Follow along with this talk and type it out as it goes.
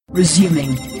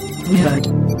Resuming. Weird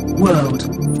World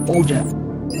Order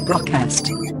broadcast.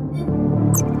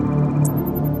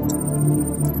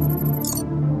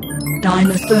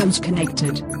 Dynaphones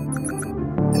connected.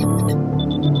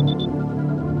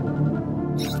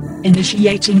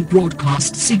 Initiating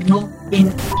broadcast signal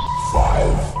in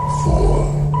 5, 4,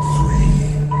 3,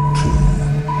 2,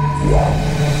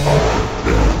 1.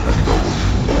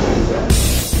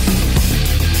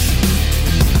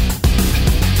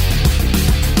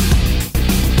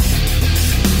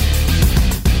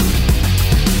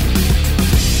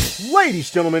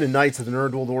 Ladies, gentlemen, and knights of the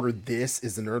Nerd World Order, this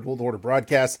is the Nerd World Order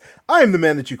broadcast. I am the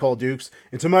man that you call Dukes,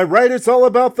 and to my right, it's all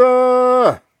about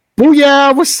the...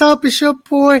 Booyah! What's up? It's your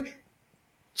boy,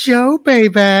 Joe,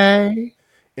 baby.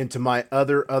 And to my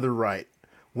other right,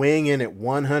 weighing in at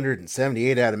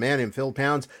 178 adamantium-filled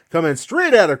pounds, coming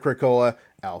straight out of Krakoa,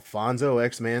 Alfonso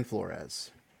X-Man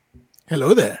Flores.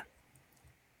 Hello there.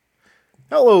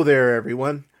 Hello there,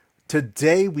 everyone.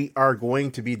 Today, we are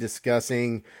going to be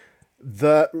discussing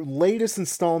the latest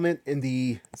installment in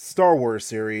the Star Wars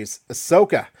series,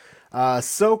 Ahsoka.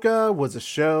 Ahsoka was a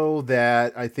show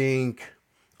that I think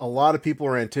a lot of people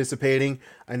are anticipating.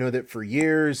 I know that for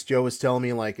years, Joe was telling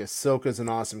me, like, Ahsoka's an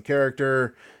awesome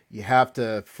character. You have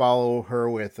to follow her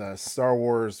with Star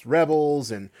Wars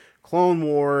Rebels and Clone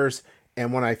Wars.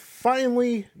 And when I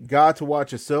finally got to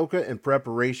watch Ahsoka in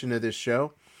preparation of this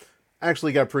show, I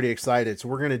actually got pretty excited. So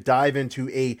we're going to dive into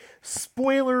a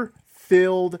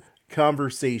spoiler-filled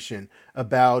conversation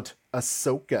about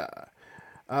Ahsoka.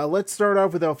 Let's start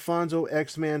off with Alfonso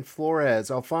X-Man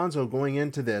Flores. Alfonso, going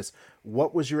into this,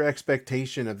 what was your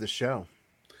expectation of the show?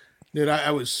 Dude,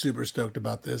 I was super stoked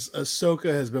about this.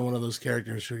 Ahsoka has been one of those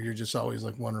characters who you're just always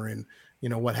like wondering,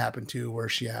 what happened to,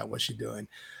 where's she at, what's she doing?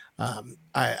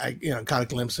 I caught a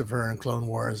glimpse of her in Clone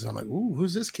Wars, and I'm like, ooh,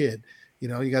 who's this kid? You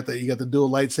got the dual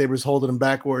lightsabers holding them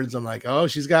backwards. I'm like, oh,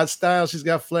 she's got style, she's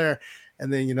got flair.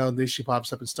 And then, then she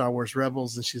pops up in Star Wars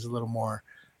Rebels, and she's a little more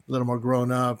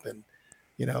grown up. And,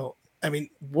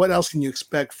 what else can you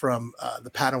expect from the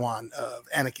Padawan of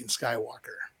Anakin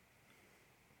Skywalker?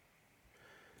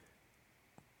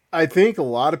 I think a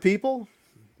lot of people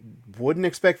wouldn't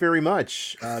expect very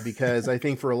much because I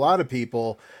think for a lot of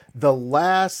people, the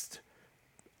last,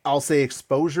 I'll say,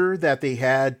 exposure that they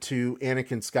had to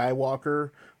Anakin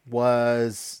Skywalker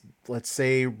was, let's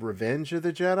say, Revenge of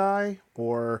the Jedi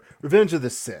or Revenge of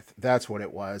the Sith. That's what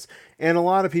it was. And a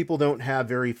lot of people don't have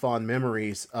very fond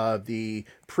memories of the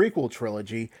prequel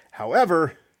trilogy.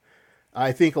 However,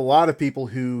 I think a lot of people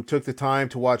who took the time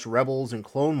to watch Rebels and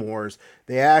Clone Wars,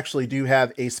 they actually do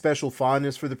have a special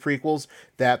fondness for the prequels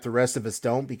that the rest of us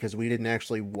don't because we didn't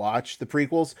actually watch the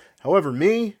prequels. However,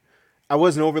 I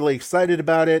wasn't overly excited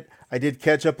about it. I did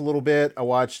catch up a little bit. I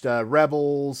watched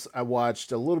Rebels. I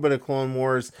watched a little bit of Clone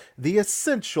Wars, the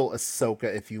essential Ahsoka,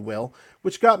 if you will,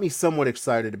 which got me somewhat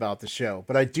excited about the show.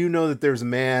 But I do know that there's a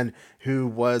man who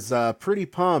was pretty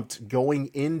pumped going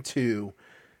into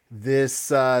this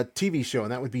TV show,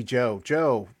 and that would be Joe.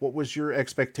 Joe, what was your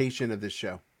expectation of this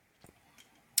show?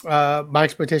 My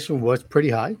expectation was pretty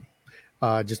high,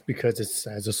 just because it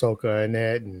has Ahsoka in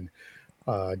it, and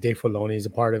Dave Filoni is a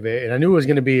part of it, and I knew it was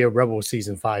going to be a Rebel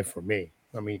season 5 for me.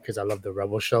 I mean, because I love the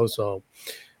Rebel show, so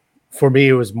for me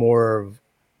it was more of,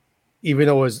 even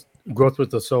though it was growth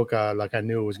with Ahsoka, like I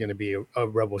knew it was going to be a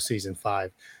Rebel season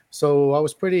 5. So I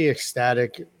was pretty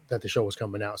ecstatic that the show was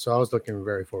coming out. So I was looking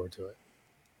very forward to it.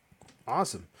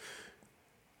 Awesome.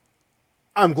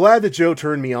 I'm glad that Joe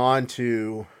turned me on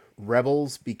to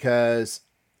Rebels because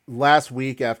last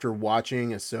week after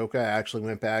watching Ahsoka, I actually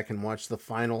went back and watched the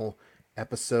final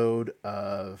episode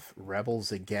of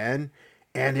Rebels again,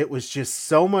 and it was just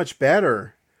so much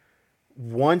better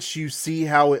once you see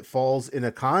how it falls in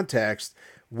a context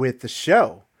with the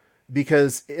show.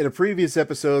 Because in a previous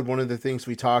episode, one of the things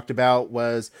we talked about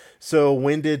was, so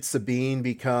when did Sabine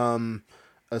become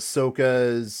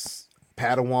Ahsoka's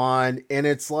Padawan? And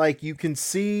it's like you can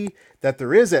see that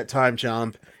there is that time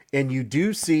jump. And you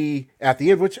do see at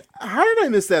the end, which, how did I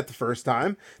miss that the first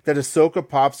time? That Ahsoka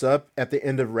pops up at the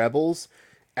end of Rebels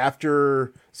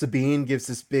after Sabine gives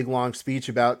this big long speech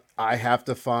about, I have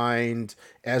to find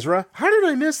Ezra. How did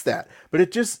I miss that? But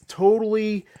it just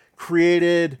totally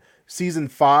created season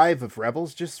 5 of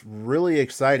Rebels just really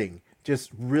exciting.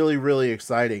 Just really, really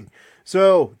exciting.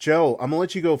 So, Joe, I'm going to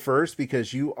let you go first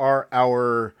because you are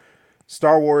our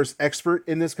Star Wars expert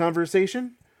in this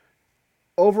conversation.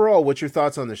 Overall, what's your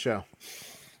thoughts on the show?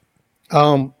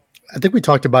 I think we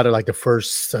talked about it like the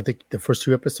first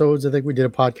 2 episodes. I think we did a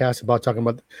podcast about talking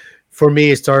about, for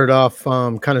me, it started off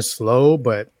kind of slow,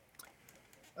 but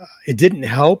it didn't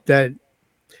help that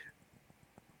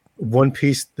One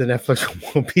Piece, the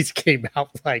Netflix One Piece came out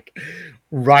like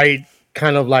right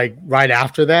right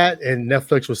after that, and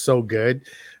Netflix was so good.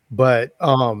 But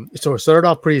so it started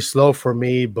off pretty slow for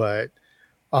me, but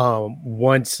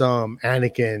once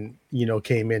Anakin,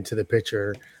 came into the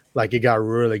picture, like it got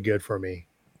really good for me,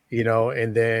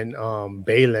 and then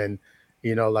Balin,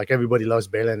 like everybody loves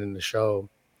Balin in the show.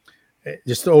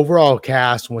 Just the overall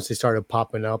cast, once they started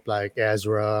popping up, like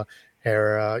Ezra,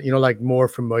 Hera, like more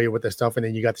familiar with the stuff, and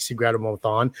then you got to see Grand Moff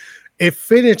Thawne. It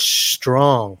finished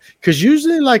strong because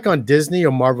usually, like on Disney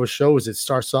or Marvel shows, it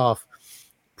starts off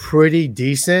pretty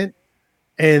decent,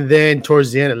 and then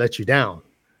towards the end, it lets you down.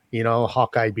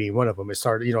 Hawkeye being one of them. It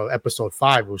started, episode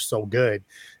 5 was so good,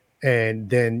 and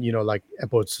then like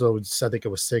episodes, I think it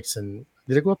was 6, and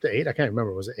did it go up to 8? I can't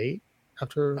remember. Was it 8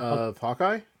 after Of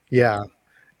Hawkeye? Yeah.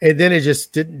 And then it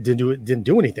just didn't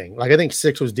do anything. Like I think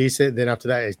 6 was decent. Then after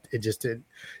that, it just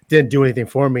didn't do anything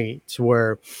for me. To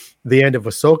where the end of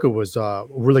Ahsoka was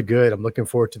really good. I'm looking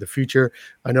forward to the future.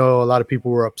 I know a lot of people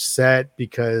were upset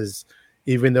because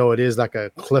even though it is like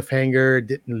a cliffhanger, it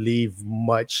didn't leave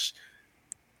much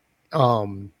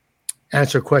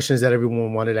answer questions that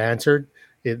everyone wanted answered.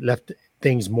 It left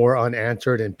things more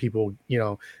unanswered, and people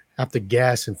have to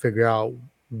guess and figure out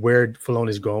where Filoni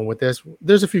is going with this.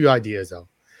 There's a few ideas though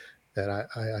that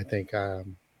I think a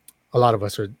lot of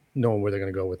us are knowing where they're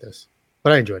going to go with this.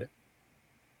 But I enjoyed it.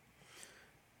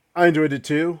 I enjoyed it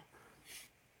too.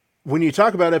 When you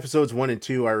talk about episodes 1 and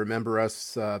 2, I remember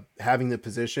us having the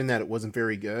position that it wasn't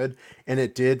very good, and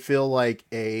it did feel like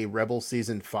a Rebel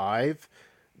season 5,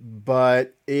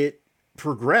 but it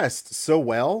progressed so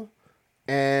well,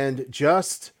 and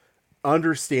just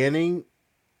understanding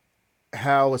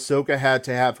how Ahsoka had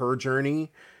to have her journey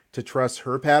to trust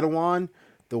her Padawan,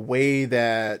 the way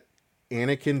that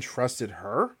Anakin trusted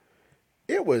her,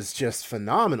 it was just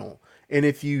phenomenal. And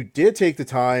if you did take the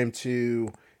time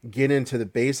to get into the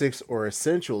basics or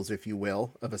essentials, if you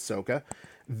will, of Ahsoka,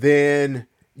 then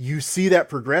you see that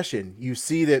progression. You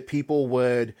see that people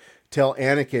would tell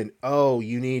Anakin, oh,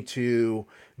 you need to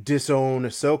disown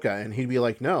Ahsoka. And he'd be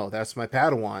like, no, that's my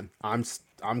Padawan. I'm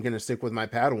going to stick with my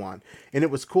Padawan. And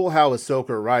it was cool how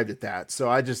Ahsoka arrived at that. So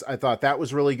I thought that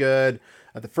was really good.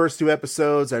 The first 2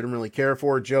 episodes, I didn't really care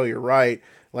for. Joe, you're right.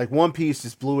 Like One Piece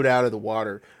just blew it out of the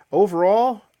water.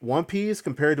 Overall, One Piece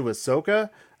compared to Ahsoka,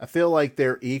 I feel like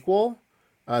they're equal.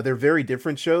 They're very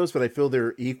different shows, but I feel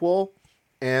they're equal.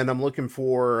 And I'm looking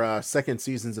for second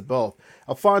seasons of both.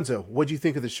 Alfonso, what do you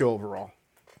think of the show overall?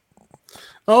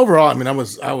 Overall, I mean, I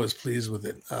was pleased with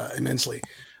it immensely.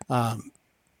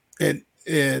 It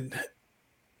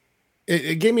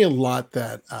gave me a lot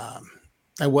that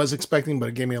I was expecting, but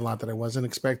it gave me a lot that I wasn't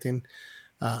expecting.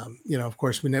 Of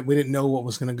course, we didn't know what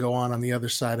was going to go on the other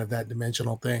side of that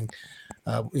dimensional thing.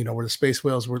 Where the space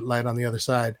whales were light on the other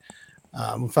side.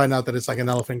 We find out that it's like an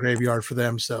elephant graveyard for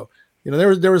them. So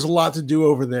there was a lot to do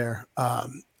over there.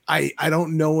 I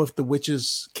don't know if the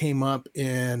witches came up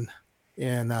in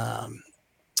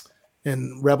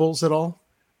Rebels at all.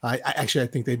 I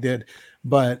think they did,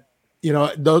 but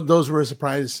those were a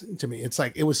surprise to me. It's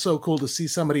like, it was so cool to see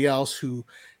somebody else who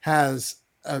has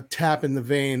a tap in the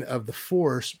vein of the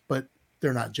Force, but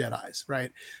they're not Jedis,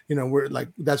 right? We're like,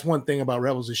 that's one thing about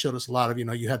Rebels. It showed us a lot of,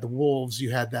 you had the wolves, you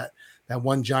had that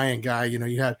one giant guy,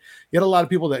 you had a lot of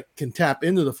people that can tap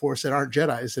into the Force that aren't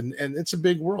Jedis, and it's a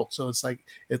big world. So it's like,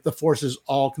 if the Force is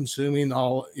all consuming,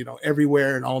 all,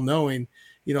 everywhere and all knowing,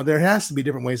 there has to be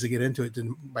different ways to get into it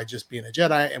than by just being a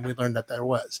Jedi. And we learned that there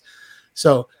was.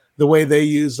 So the way they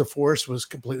used the Force was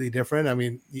completely different. I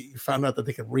mean, you found out that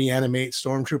they could reanimate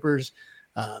stormtroopers.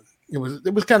 It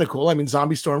was kind of cool. I mean,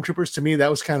 zombie stormtroopers, to me, that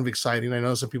was kind of exciting. I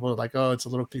know some people are like, oh, it's a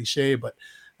little cliche, but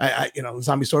I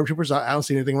zombie stormtroopers, I don't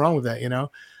see anything wrong with that.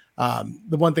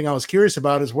 The one thing I was curious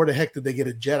about is where the heck did they get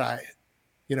a Jedi?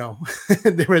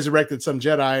 They resurrected some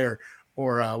Jedi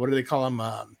or what do they call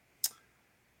them?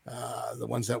 The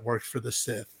ones that worked for the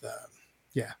Sith.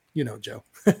 Joe.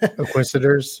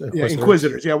 Inquisitors. Yeah,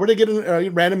 Inquisitors. Yeah, where they get a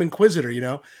random Inquisitor,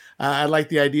 I like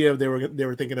the idea of they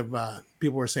were thinking of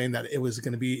people were saying that it was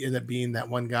going to end up being that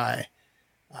one guy.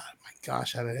 My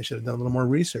gosh, I should have done a little more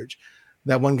research.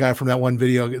 That one guy from that one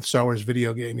Star Wars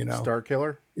video game, Star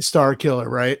Killer,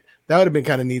 right? That would have been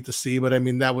kind of neat to see, but I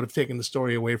mean, that would have taken the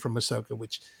story away from Ahsoka,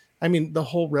 which, I mean, the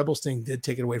whole Rebels thing did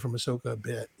take it away from Ahsoka a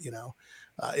bit.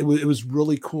 It was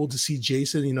really cool to see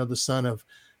Jason, the son of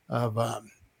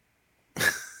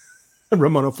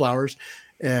Ramona Flowers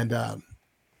and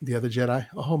the other Jedi.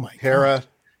 Oh my Hera.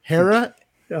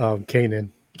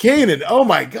 Kanan. Oh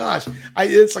my gosh.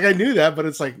 It's like I knew that, but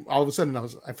it's like all of a sudden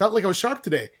I felt like I was sharp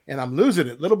today, and I'm losing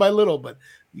it little by little, but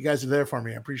you guys are there for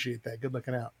me. I appreciate that. Good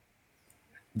looking out.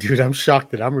 Dude, I'm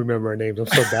shocked that I'm remembering names. I'm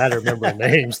so bad at remembering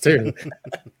names too.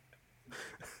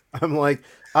 I'm like,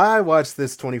 I watched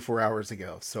this 24 hours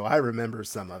ago, so I remember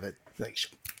some of it. Like,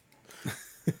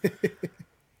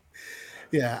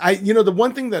 yeah, the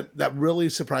one thing that really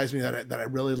surprised me that I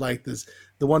really liked is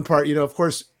the one part, of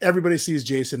course, everybody sees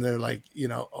Jason. They're like,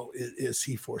 oh, is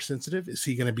he force sensitive? Is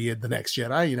he going to be the next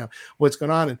Jedi? What's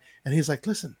going on? And he's like,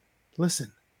 listen,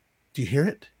 do you hear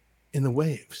it in the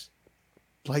waves?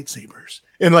 Lightsabers.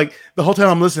 And like the whole time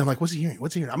I'm listening, I'm like, what's he hearing? I'm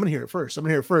going to hear it first.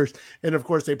 And of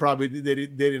course, they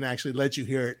didn't actually let you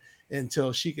hear it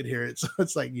until she could hear it. So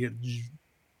it's like, it's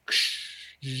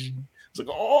like,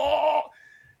 oh.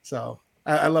 So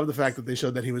I love the fact that they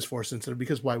showed that he was force sensitive,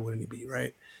 because why wouldn't he be,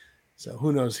 right? So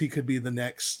who knows? He could be the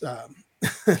next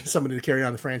somebody to carry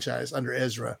on the franchise under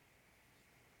Ezra.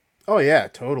 Oh yeah,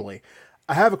 totally.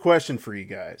 I have a question for you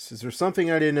guys. Is there something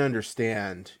I didn't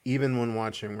understand even when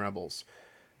watching Rebels?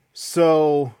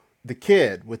 So the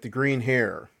kid with the green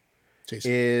hair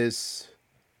Jason. is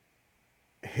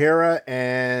Hera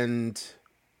and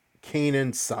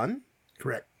Kanan's son?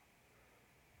 Correct.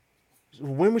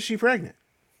 When was she pregnant?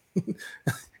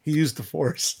 He used the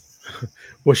force.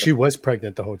 Well, she was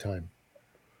pregnant the whole time.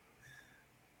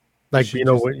 Like, she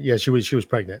was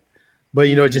pregnant. But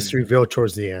it just revealed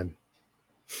towards the end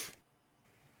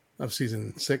of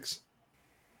season 6.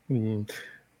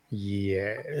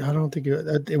 Yeah, I don't think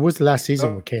it was the last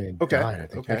season when Kanan died. I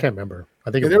think. I can't remember.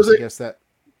 I think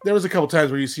there was a couple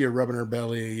times where you see her rubbing her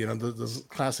belly. Those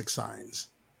classic signs.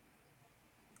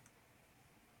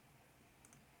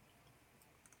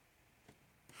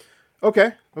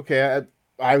 Okay.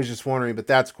 I was just wondering, but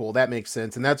that's cool. That makes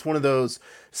sense. And that's one of those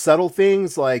subtle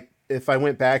things. Like, if I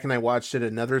went back and I watched it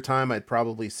another time, I'd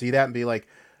probably see that and be like,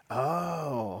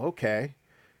 oh, okay.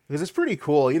 Because it's pretty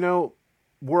cool.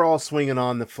 We're all swinging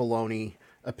on the Filoni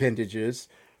appendages,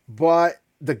 but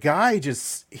the guy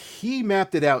he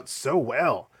mapped it out so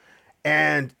well.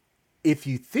 And if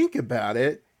you think about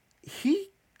it, he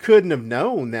couldn't have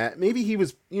known that. Maybe he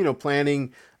was,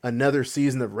 planning another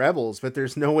season of Rebels, but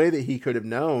there's no way that he could have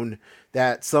known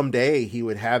that someday he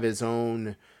would have his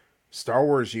own Star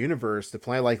Wars universe to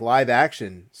play, like live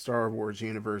action Star Wars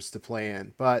universe to play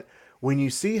in. But when you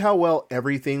see how well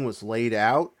everything was laid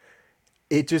out,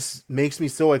 it just makes me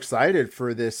so excited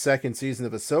for this second season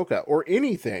of Ahsoka, or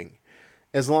anything,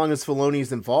 as long as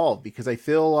Filoni's involved, because I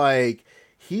feel like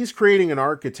he's creating an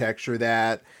architecture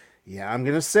that, I'm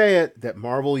going to say it, that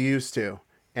Marvel used to.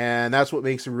 And that's what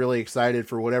makes me really excited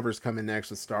for whatever's coming next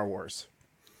with Star Wars.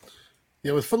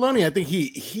 Yeah, with Filoni, I think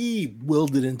he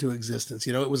willed it into existence.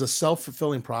 It was a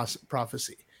self-fulfilling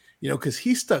prophecy, because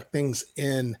he stuck things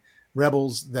in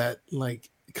Rebels that like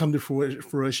come to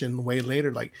fruition way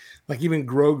later, like even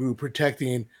Grogu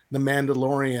protecting the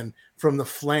Mandalorian from the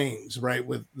flames, right,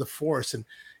 with the Force, and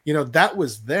that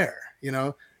was there.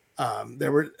 There's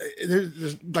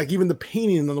like even the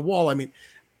painting on the wall. I mean,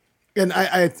 and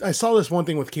I saw this one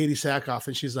thing with Katie Sackhoff,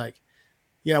 and she's like,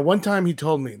 yeah, one time he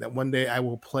told me that one day I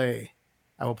will play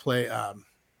that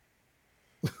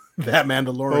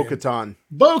Mandalorian.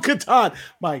 Bo-Katan.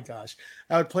 My gosh.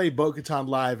 I would play Bo-Katan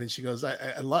live, and she goes,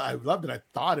 I loved it. I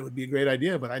thought it would be a great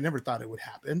idea, but I never thought it would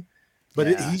happen.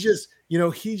 But he just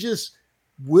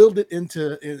willed it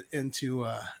into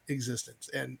existence.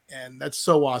 And that's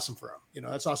so awesome for him.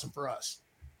 That's awesome for us.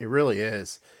 It really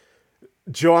is.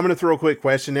 Joe, I'm going to throw a quick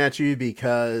question at you,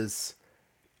 because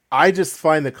I just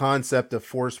find the concept of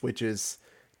Force witches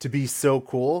to be so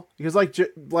cool, because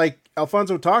like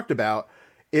Alfonso talked about,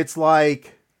 it's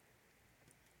like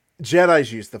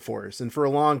Jedis use the Force, and for a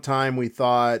long time we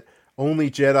thought only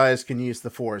Jedis can use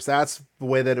the Force. That's the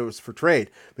way that it was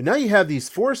portrayed. But now you have these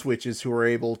Force witches who are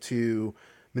able to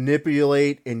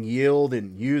manipulate and yield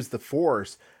and use the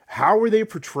Force. How were they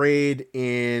portrayed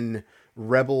in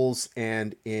Rebels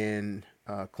and in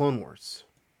Clone Wars?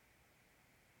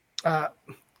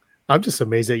 I'm just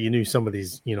amazed that you knew some of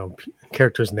these,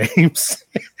 characters' names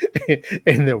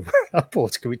in the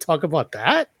Rebels. Can we talk about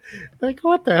that? Like,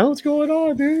 what the hell's going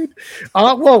on, dude?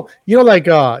 Well, like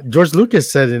George Lucas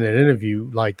said in an interview,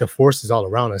 like the Force is all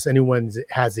around us. Anyone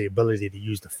has the ability to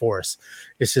use the Force.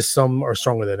 It's just some are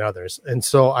stronger than others. And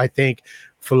so I think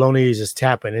Filoni is just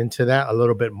tapping into that a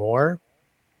little bit more,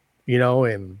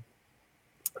 and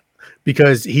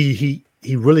because he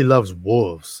really loves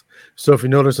wolves. So if you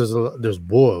notice, there's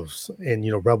wolves in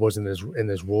Rebels, and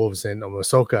there's wolves in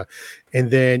Ahsoka,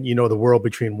 and then the world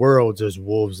between worlds, there's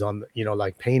wolves on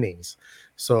like paintings.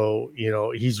 So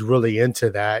he's really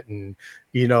into that, and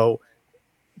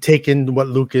taking what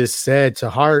Lucas said to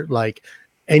heart, like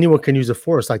anyone can use a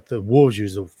Force, like the wolves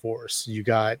use a Force. You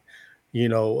got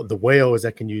the whales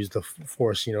that can use the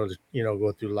force, to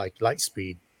go through like light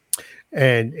speed.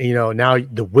 And now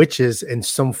the witches in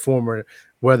some form, or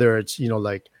whether it's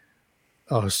like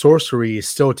sorcery, is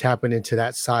still tapping into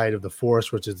that side of the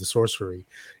force, which is the sorcery,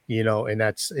 and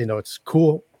that's it's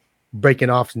cool breaking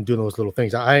off and doing those little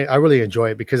things. I really enjoy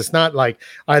it because it's not like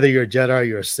either you're a Jedi or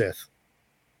you're a Sith.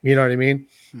 You know what I mean?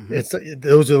 Mhm. It's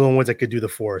those are the ones that could do the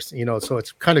force, so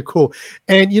it's kind of cool.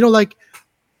 And like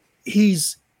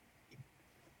he's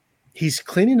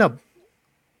cleaning up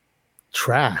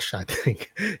trash, I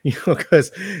think,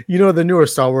 because the newer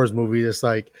Star Wars movie, it's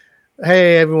like,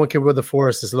 hey, everyone can wield the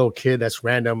force. This little kid that's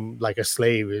random, like a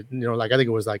slave, like I think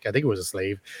it was a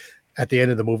slave. At the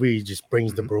end of the movie, he just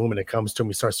brings the broom and it comes to him.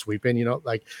 He starts sweeping,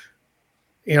 like,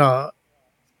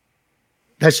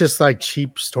 that's just like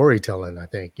cheap storytelling, I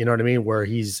think. You know what I mean? Where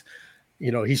he's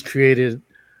created,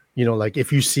 like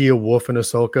if you see a wolf in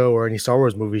Ahsoka or any Star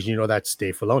Wars movies, that's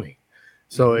Dave Filoni.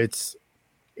 So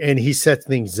and he sets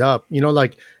things up,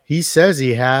 like he says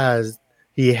he had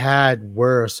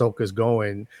where Ahsoka's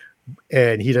going,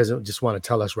 and he doesn't just want to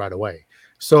tell us right away.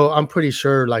 So I'm pretty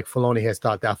sure like Filoni has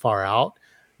thought that far out.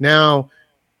 Now,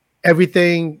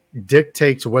 everything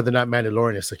dictates whether or not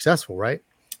Mandalorian is successful, right?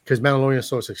 Because Mandalorian is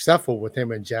so successful with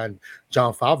him and John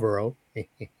Favreau.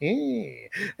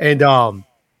 And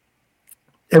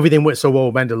everything went so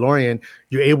well with Mandalorian,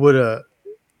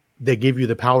 they give you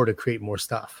the power to create more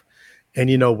stuff. And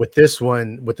with this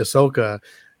one, with Ahsoka,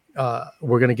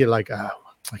 we're gonna get like I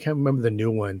can't remember the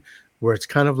new one, where it's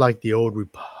kind of like the old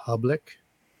Republic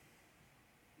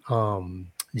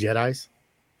Jedis.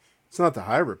 It's not the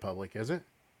High Republic, is it?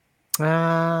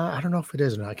 I don't know if it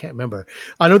is or not. I can't remember.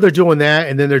 I know they're doing that,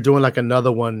 and then they're doing like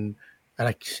another one, and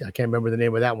I can't remember the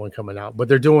name of that one coming out. But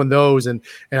they're doing those, and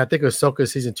I think Ahsoka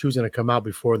season 2 is going to come out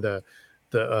before the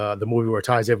movie where it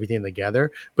ties everything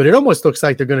together. But it almost looks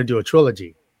like they're going to do a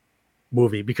trilogy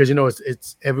movie, because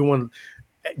it's everyone,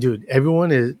 dude.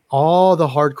 Everyone is all the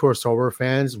hardcore Star Wars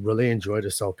fans really enjoyed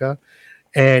Ahsoka.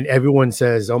 And everyone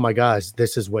says, "Oh my gosh,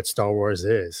 this is what Star Wars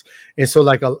is." And so,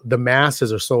 like, the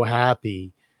masses are so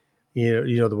happy,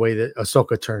 the way that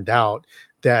Ahsoka turned out,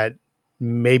 that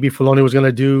maybe Filoni was going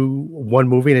to do one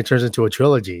movie and it turns into a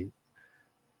trilogy.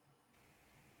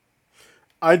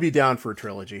 I'd be down for a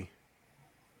trilogy,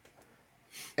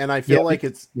 and I feel like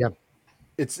it's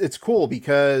cool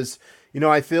because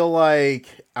I feel like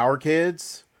our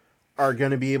kids are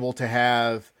going to be able to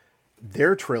have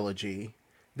their trilogy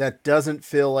that doesn't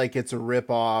feel like it's a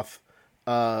ripoff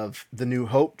of the New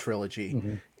Hope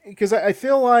trilogy. Because I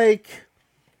feel like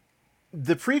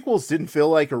the prequels didn't feel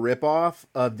like a ripoff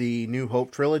of the New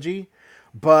Hope trilogy,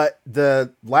 but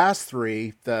the last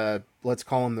three, let's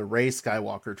call them the Rey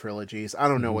Skywalker trilogies, I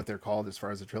don't know what they're called as far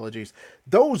as the trilogies,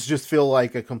 those just feel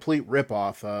like a complete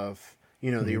ripoff of,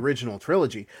 the original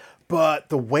trilogy. But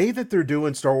the way that they're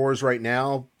doing Star Wars right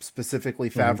now, specifically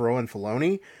Favreau and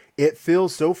Filoni, it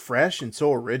feels so fresh and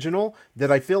so original that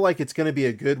I feel like it's going to be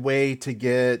a good way to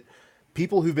get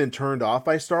people who've been turned off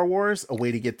by Star Wars a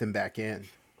way to get them back in.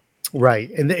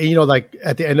 Right. And, like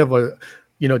at the end of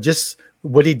just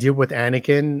what he did with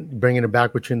Anakin, bringing it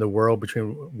back between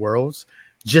worlds,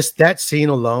 just that scene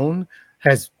alone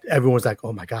everyone's like,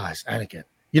 oh my gosh, Anakin,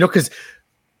 because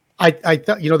I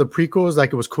thought, the prequels,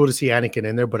 like it was cool to see Anakin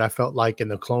in there, but I felt like in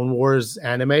the Clone Wars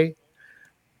anime,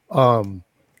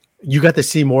 you got to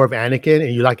see more of Anakin,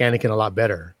 and you like Anakin a lot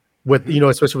better with,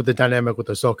 especially with the dynamic with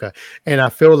Ahsoka. And I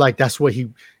feel like that's what he's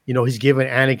given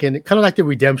Anakin, kind of like the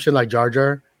redemption, like Jar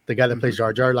Jar, the guy that plays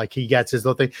Jar Jar, like he gets his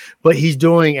little thing, but he's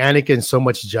doing Anakin so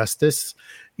much justice,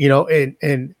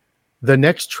 and the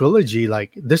next trilogy,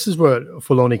 like this is what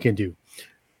Filoni can do.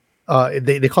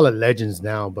 They call it Legends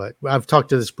now, but I've talked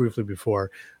to this briefly before.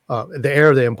 The Heir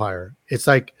of the Empire. It's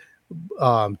like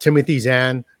Timothy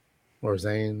Zahn,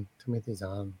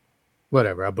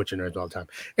 whatever. I butcher nerds all the time.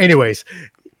 Anyways,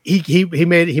 he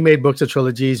made books of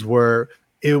trilogies where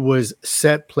it was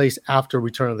set place after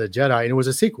Return of the Jedi, and it was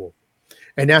a sequel.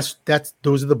 And those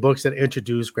are the books that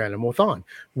introduced Grand Moff Thawne,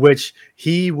 which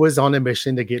he was on a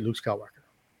mission to get Luke Skywalker.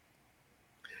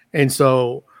 And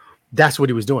so that's what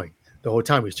he was doing the whole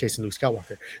time. He was chasing Luke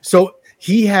Skywalker. So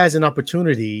he has an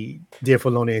opportunity, dear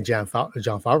Filoni and John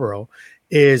Favreau,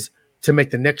 is to make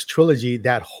the next trilogy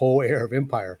that whole Heir of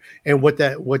Empire. And what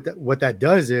that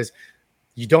does is,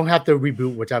 you don't have to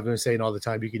reboot, which I've been saying all the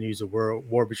time. You can use a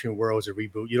War Between Worlds or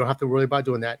reboot. You don't have to worry about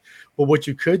doing that. But what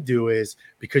you could do is,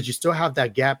 because you still have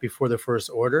that gap before the First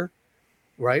Order,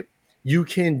 right? You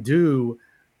can do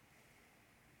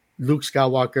Luke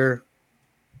Skywalker,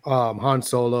 Han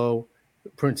Solo,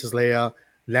 Princess Leia,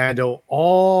 Lando,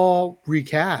 all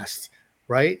recast,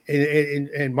 right?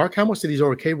 And Mark Hamill said he's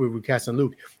okay with recasting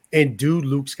Luke and do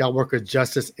Luke Skywalker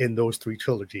justice in those 3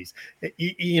 trilogies.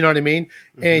 You know what I mean?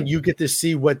 Mm-hmm. And you get to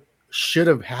see what should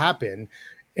have happened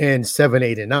in 7,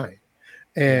 8, and 9.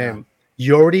 And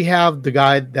you already have the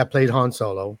guy that played Han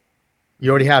Solo. You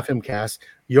already have him cast.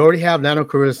 You already have Lando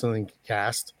Calrissian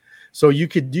cast. So you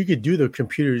could do the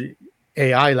computer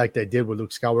AI like they did with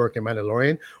Luke Skywalker and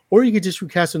Mandalorian, or you could just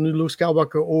recast a new Luke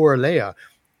Skywalker or Leia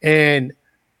and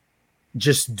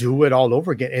just do it all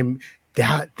over again. And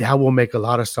that will make a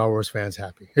lot of Star Wars fans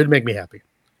happy. It'd make me happy.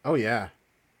 Oh yeah.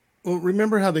 Well,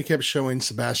 remember how they kept showing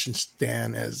Sebastian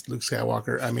Stan as Luke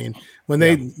Skywalker? I mean, when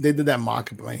they did that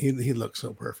mock up, he looked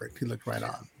so perfect. He looked right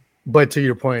on. But to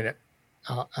your point,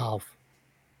 Alf,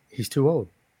 he's too old.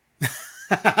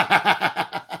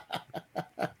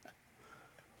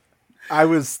 I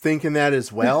was thinking that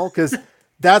as well, because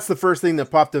that's the first thing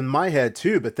that popped in my head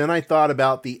too. But then I thought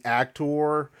about the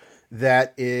actor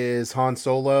that is Han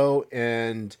Solo,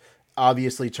 and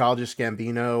obviously Childish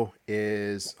Gambino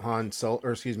is Lando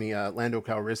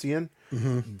Calrissian.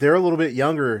 Mm-hmm. They're a little bit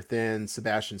younger than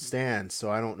Sebastian Stan, so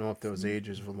I don't know if those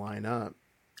ages would line up.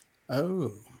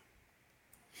 Oh.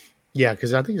 Yeah,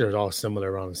 because I think they're all similar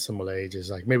around similar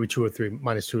ages, like maybe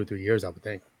minus 2 or 3 years, I would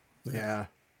think. Yeah.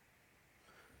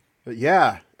 But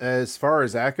yeah, as far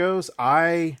as that goes,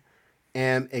 I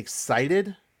am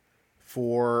excited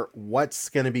for what's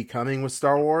going to be coming with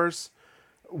Star Wars.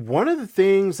 One of the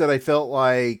things that I felt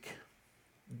like,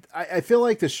 I feel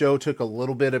like the show took a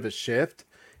little bit of a shift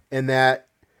in that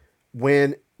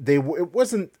when it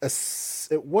wasn't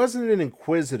an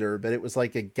Inquisitor, but it was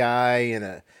like a guy in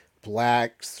a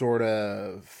black sort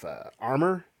of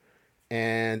armor,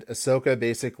 and Ahsoka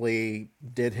basically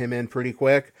did him in pretty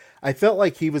quick. I felt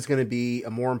like he was going to be a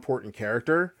more important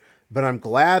character, but I'm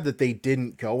glad that they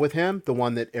didn't go with him, the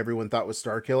one that everyone thought was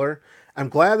Starkiller. I'm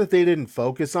glad that they didn't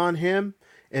focus on him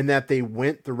and that they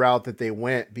went the route that they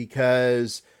went,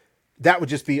 because that would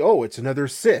just be, oh, it's another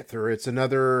Sith, or it's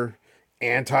another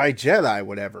anti-Jedi,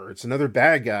 whatever. It's another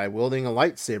bad guy wielding a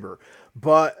lightsaber.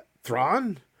 But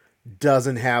Thrawn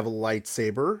doesn't have a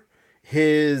lightsaber.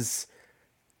 His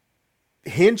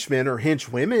henchmen or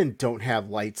henchwomen don't have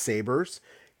lightsabers.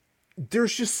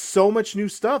 There's just so much new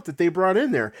stuff that they brought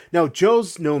in there. Now,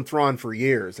 Joe's known Thrawn for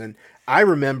years, and I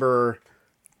remember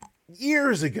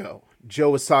years ago, Joe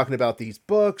was talking about these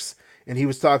books, and he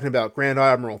was talking about Grand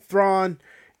Admiral Thrawn,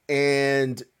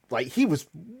 and like he was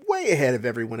way ahead of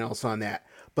everyone else on that.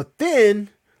 But then,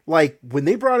 like when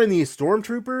they brought in these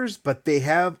stormtroopers, but they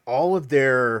have all of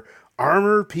their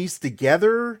armor pieced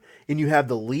together, and you have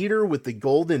the leader with the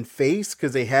golden face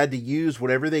because they had to use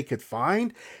whatever they could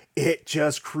find. It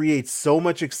just creates so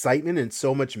much excitement and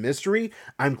so much mystery.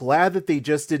 I'm glad that they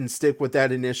just didn't stick with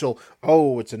that initial,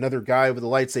 oh, it's another guy with a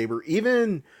lightsaber.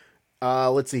 Even,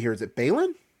 let's see here, is it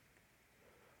Balin?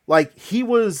 Like, he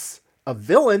was a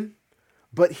villain,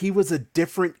 but he was a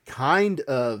different kind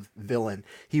of villain.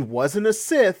 He wasn't a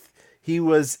Sith. He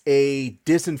was a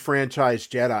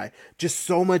disenfranchised Jedi. Just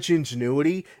so much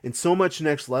ingenuity and so much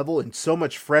next level and so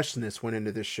much freshness went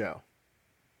into this show.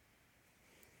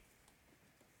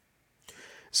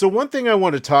 So one thing I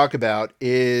want to talk about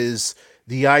is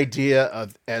the idea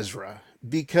of Ezra,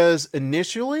 because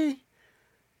initially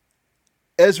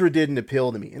Ezra didn't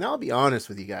appeal to me. And I'll be honest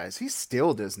with you guys, he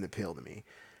still doesn't appeal to me.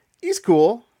 He's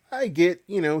cool. I get,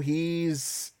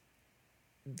 he's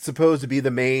supposed to be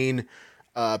the main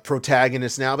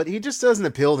protagonist now, but he just doesn't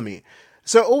appeal to me.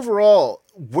 So overall,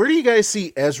 where do you guys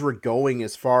see Ezra going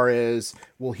as far as,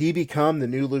 will he become the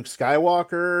new Luke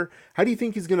Skywalker? How do you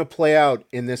think he's going to play out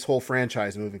in this whole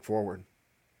franchise moving forward?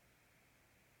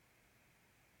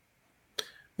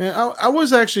 Yeah, I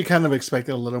was actually kind of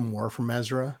expecting a little more from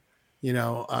Ezra. There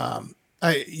was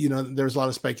a lot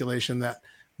of speculation that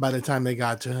by the time they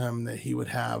got to him, that he would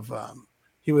have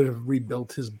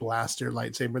rebuilt his blaster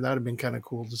lightsaber. That would have been kind of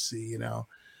cool to see.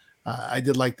 I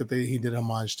did like that he did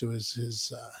homage to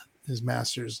his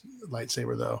master's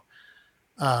lightsaber though.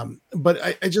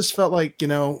 But I just felt like,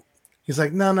 he's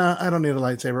like, no, I don't need a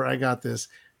lightsaber. I got this.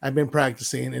 I've been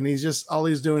practicing. And all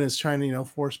he's doing is trying to,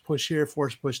 force push here,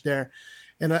 force push there.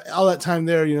 And all that time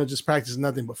there, just practicing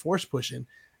nothing but force pushing.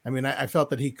 I mean, I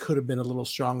felt that he could have been a little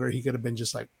stronger. He could have been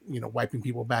just like, wiping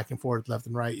people back and forth, left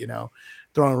and right,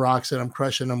 throwing rocks at them,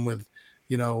 crushing them with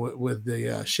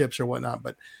the ships or whatnot.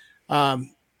 But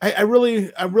I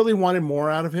really wanted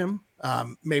more out of him.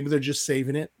 Maybe they're just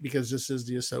saving it because this is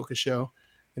the Ahsoka show,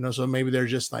 so maybe they're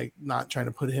just like not trying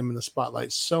to put him in the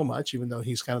spotlight so much, even though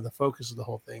he's kind of the focus of the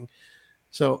whole thing.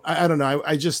 So I don't know.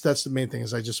 That's the main thing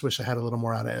is I just wish I had a little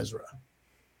more out of Ezra.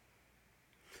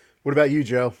 What about you,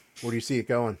 Joe? Where do you see it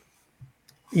going?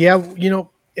 Yeah,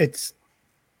 it's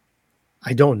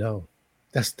I don't know.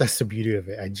 That's the beauty of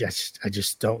it. I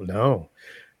just don't know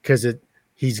because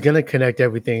he's gonna connect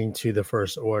everything to the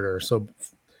First Order. So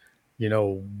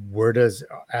where does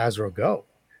Azra go?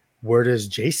 Where does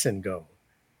Jason go?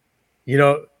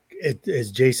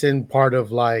 Is Jason part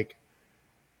of like?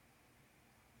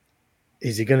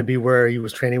 Is he going to be where he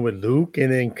was training with Luke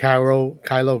and then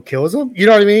Kylo kills him? You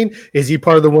know what I mean? Is he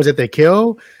part of the ones that they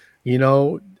kill? You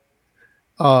know,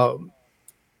 um,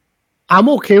 I'm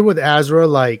okay with Azra.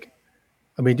 Like,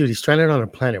 I mean, dude, he's stranded on a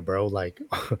planet, bro. Like,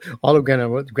 all of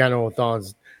Grand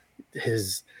Thon's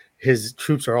his his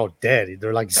troops are all dead.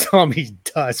 They're like zombie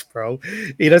dust, bro.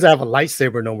 He doesn't have a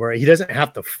lightsaber no more. He doesn't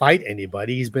have to fight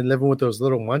anybody. He's been living with those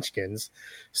little munchkins.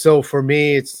 So for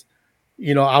me, it's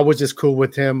I was just cool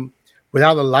with him.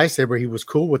 Without the lightsaber, he was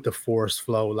cool with the force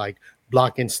flow, like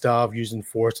blocking stuff, using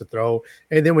force to throw.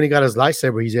 And then when he got his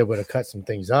lightsaber, he's able to cut some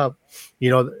things up. You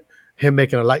know, him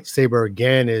making a lightsaber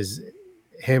again is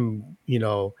him,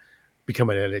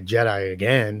 becoming a Jedi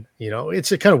again. It's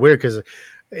kind of weird because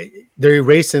they're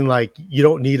erasing like you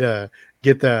don't need to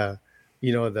get the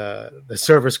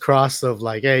service cross of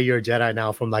like, hey, you're a Jedi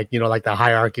now from like like the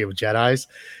hierarchy of Jedis.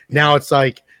 Now it's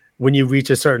like when you reach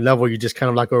a certain level, you're just kind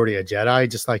of like already a Jedi,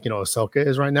 just like Ahsoka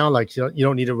is right now. Like you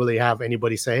don't need to really have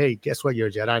anybody say, hey, guess what, you're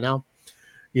a Jedi now.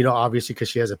 Obviously because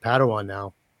she has a Padawan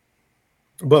now.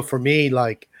 But for me,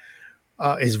 like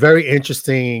it's very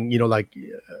interesting,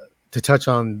 to touch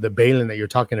on the Balin that you're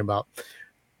talking about.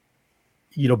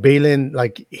 Balin,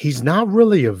 like he's not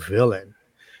really a villain.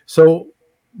 So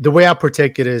the way I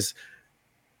protect it is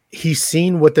he's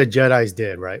seen what the Jedis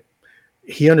did, right?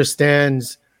 He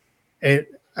understands, and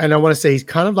I want to say he's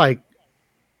kind of like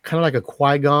a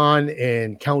Qui-Gon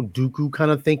and Count Dooku kind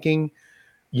of thinking,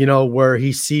 where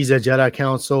he sees a Jedi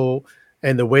Council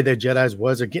and the way that Jedi's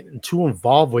was are getting too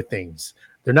involved with things.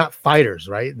 They're not fighters,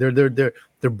 right? They're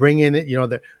bringing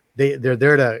it, they're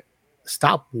there to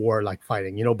stop war like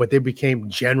fighting, but they became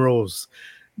generals,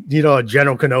 General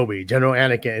Kenobi, General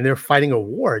Anakin, and they're fighting a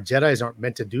war. Jedis aren't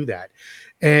meant to do that.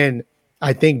 And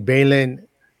I think Balin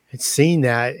had seen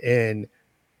that, and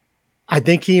I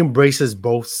think he embraces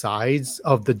both sides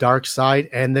of the dark side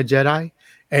and the Jedi.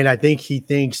 And I think he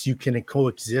thinks you can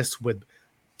coexist with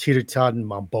teeter-totting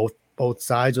on both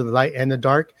sides of the light and the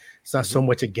dark. It's not so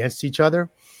much against each other.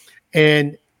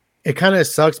 And it kind of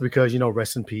sucks because,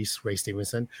 rest in peace, Ray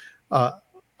Stevenson.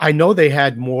 I know they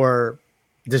had more,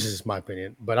 this is my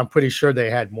opinion, but I'm pretty sure they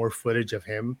had more footage of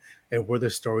him and where the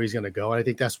story's going to go. And I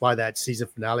think that's why that season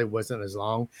finale wasn't as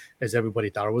long as everybody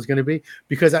thought it was going to be,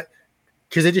 because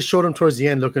they just showed him towards the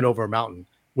end looking over a mountain,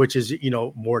 which is,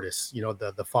 Mortis,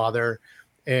 the father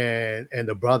and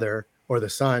the brother or the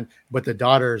son, but the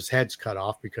daughter's head's cut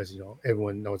off because,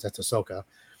 everyone knows that's Ahsoka.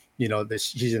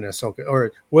 She's in Ahsoka,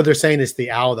 or what they're saying is the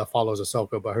owl that follows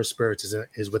Ahsoka, but her spirit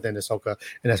is within Ahsoka,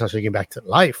 and that's how she get back to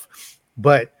life.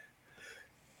 But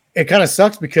it kind of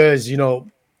sucks because,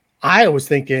 I was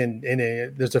thinking, and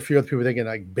there's a few other people thinking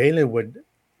like Balin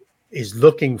is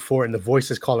looking for, and the voice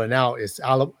is calling out is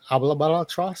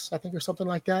Alabatros, I think, or something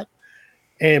like that.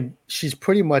 And she's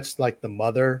pretty much like the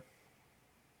mother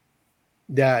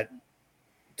that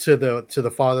to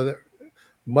the father,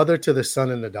 mother to the son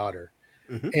and the daughter.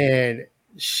 Mm-hmm.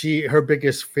 And her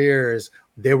biggest fear is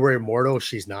they were immortal.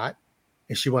 She's not.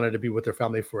 And she wanted to be with her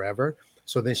family forever.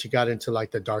 So then she got into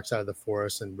like the dark side of the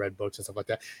forest and read books and stuff like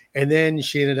that. And then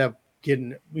she ended up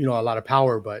getting, a lot of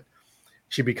power, but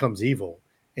she becomes evil.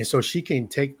 And so she can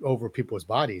take over people's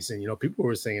bodies. And, people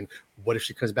were saying, what if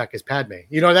she comes back as Padme?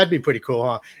 That'd be pretty cool,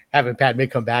 huh? Having Padme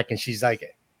come back and she's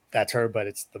like, that's her, but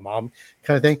it's the mom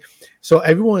kind of thing. So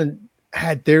everyone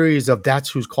had theories of that's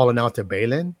who's calling out to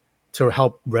Balin to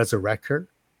help resurrect her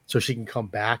so she can come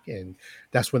back. And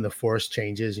that's when the force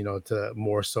changes, to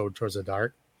more so towards the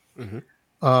dark. Mm-hmm.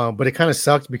 But it kind of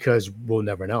sucks because we'll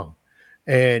never know.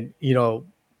 And, I'm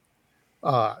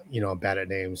bad at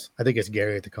names. I think it's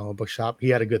Gary at the comic book shop. He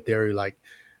had a good theory. Like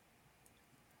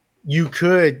you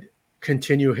could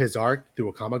continue his arc through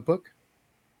a comic book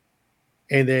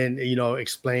and then,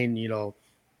 explain,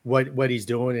 what he's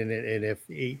doing. And if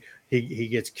he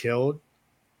gets killed,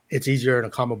 it's easier in a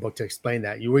comic book to explain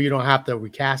that you don't have to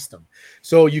recast him.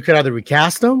 So you could either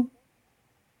recast him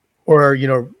or,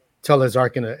 tell his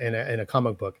arc in a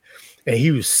comic book. And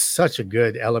he was such a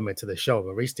good element to the show.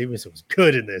 But Ray Stevenson was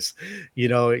good in this.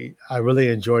 I really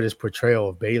enjoyed his portrayal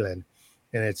of Balin,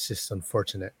 and it's just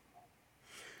unfortunate.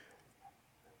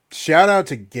 Shout out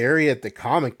to Gary at the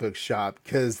comic book shop,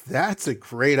 because that's a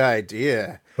great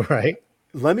idea. Right.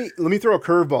 Let me throw a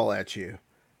curveball at you.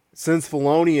 Since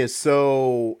Filoni is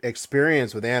so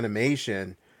experienced with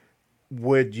animation,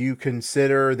 would you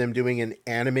consider them doing an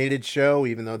animated show,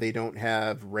 even though they don't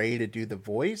have Ray to do the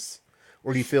voice?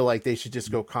 Or do you feel like they should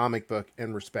just go comic book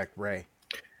and respect Ray?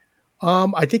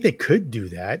 I think they could do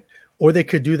that, or they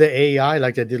could do the AI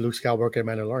like they did Luke Skywalker and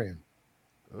Mandalorian.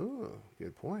 Oh,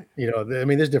 good point. I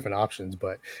mean, there's different options,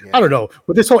 but Yeah. I don't know.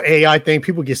 With this whole AI thing,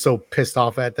 people get so pissed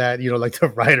off at that, like the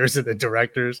writers and the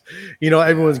directors,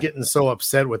 everyone's getting so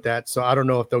upset with that. So I don't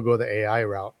know if they'll go the AI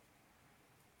route.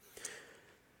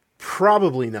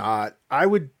 Probably not. I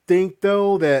would think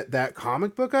though that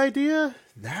comic book idea,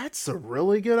 that's a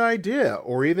really good idea.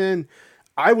 Or even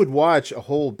I would watch a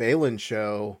whole Balin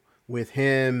show with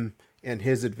him and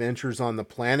his adventures on the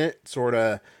planet, sort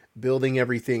of building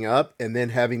everything up and then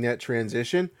having that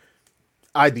transition.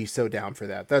 I'd be so down for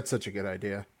that. That's such a good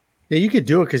idea. Yeah, you could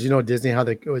do it because Disney, how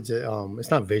they it's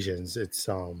not Visions, it's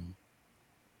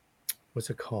what's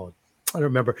it called? I don't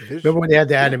remember. Remember when they had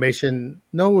the animation?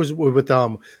 No, it was with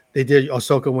they did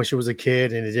Ahsoka when she was a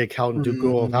kid, and they did Count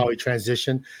Dooku of how he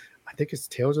transitioned. I think it's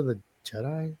Tales of the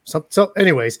Jedi. So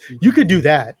anyways, you could do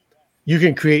that. You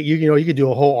can create you could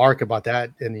do a whole arc about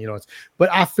that, and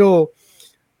but I feel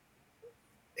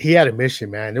he had a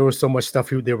mission, man. There was so much stuff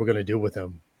they were going to do with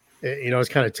him. It's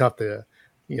kind of tough to,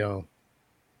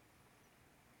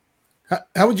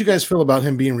 How would you guys feel about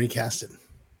him being recasted?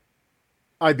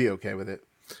 I'd be okay with it.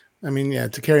 I mean, yeah,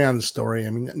 to carry on the story.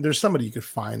 I mean, there's somebody you could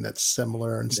find that's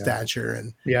similar in stature,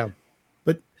 and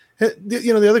But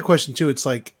the other question too, it's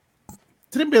like,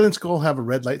 didn't Balin Skull have a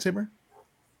red lightsaber?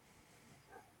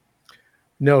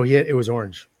 No, it was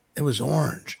orange. It was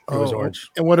orange. It was orange.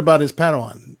 And what about his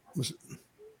Padawan?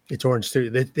 It's orange too.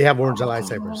 They have orange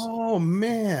lightsabers. Oh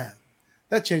man,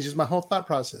 that changes my whole thought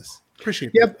process.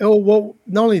 Appreciate Yep. Oh well,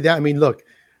 not only that. I mean, look,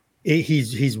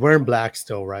 he's wearing black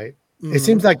still, right? Mm-hmm. It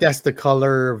seems like that's the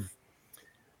color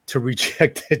to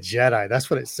reject the Jedi. That's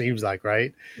what it seems like,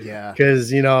 right? Yeah.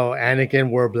 Because Anakin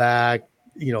wore black,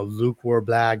 Luke wore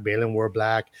black, Balin wore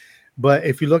black, but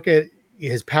if you look at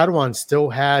his Padawan, still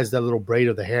has that little braid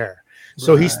of the hair,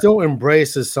 so he still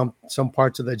embraces some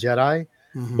parts of the Jedi.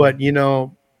 Mm-hmm. But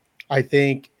I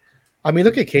think,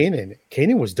 look at Kanan.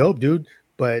 Kanan was dope, dude,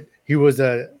 but he was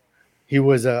a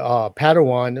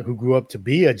Padawan who grew up to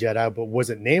be a Jedi, but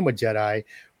wasn't named a Jedi,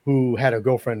 who had a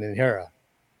girlfriend in Hera.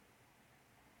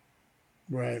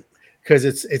 Right. Because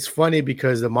it's funny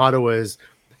because the motto is,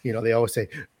 they always say,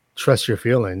 trust your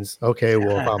feelings. Okay,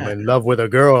 well, if I'm in love with a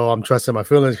girl, I'm trusting my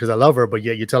feelings because I love her, but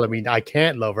yet you're telling me I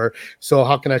can't love her. So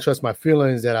how can I trust my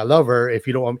feelings that I love her if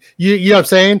you don't want me? You know what I'm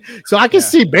saying? So I can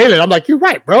see Balin. I'm like, you're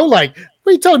right, bro. Like,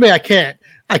 what are you telling me I can't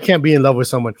be in love with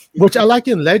someone? Which I like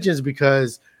in Legends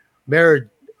because Grand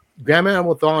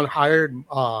Admiral Thrawn hired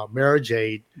Mara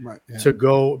Jade to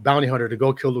go bounty hunter to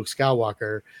go kill Luke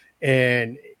Skywalker,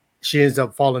 and she ends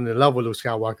up falling in love with Luke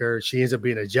Skywalker. She ends up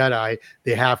being a Jedi.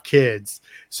 They have kids,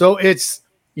 so it's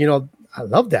I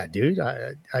love that, dude.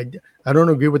 I don't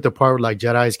agree with the part where like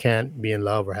Jedis can't be in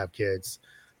love or have kids.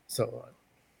 So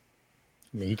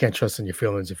you can't trust in your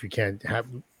feelings if you can't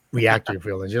react to your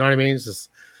feelings. You know what I mean? It's just.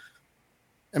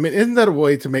 Isn't that a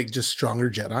way to make just stronger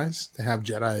Jedis? To have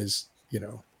Jedis,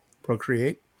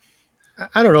 procreate?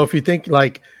 I don't know if you think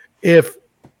like if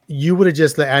you would have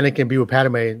just let Anakin be with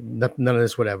Padme, none of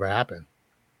this would ever happen.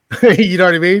 You know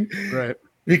what I mean? Right.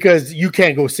 Because you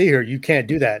can't go see her. You can't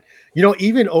do that.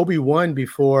 Even Obi-Wan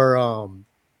before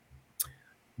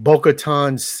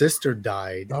Bo-Katan's sister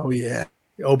died. Oh yeah.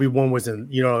 Obi-Wan was in,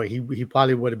 he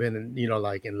probably would have been,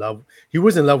 like in love. He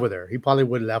was in love with her. He probably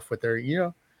would have left with her,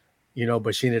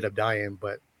 but she ended up dying.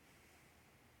 But,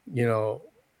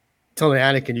 telling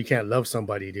Anakin you can't love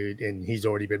somebody, dude, and he's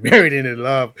already been married and in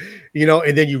love,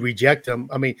 and then you reject him.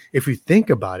 If you think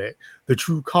about it, the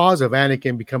true cause of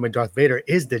Anakin becoming Darth Vader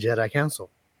is the Jedi Council.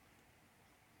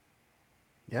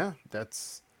 Yeah,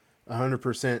 that's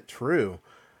 100% true.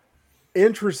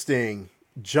 Interesting.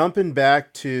 Jumping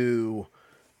back to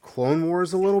Clone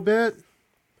Wars a little bit.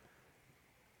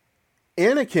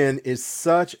 Anakin is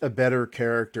such a better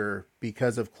character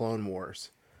because of Clone Wars.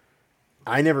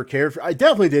 I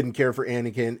definitely didn't care for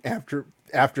Anakin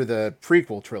after the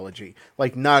prequel trilogy.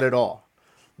 Like, not at all.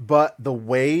 But the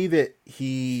way that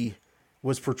he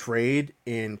was portrayed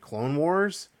in Clone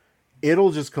Wars,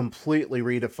 it'll just completely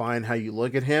redefine how you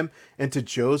look at him. And to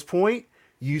Joe's point,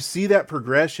 you see that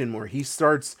progression where he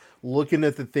starts looking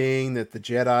at the thing that the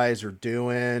Jedis are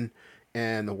doing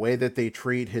and the way that they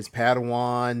treat his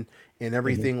Padawan and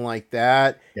everything like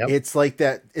that. Yep. It's like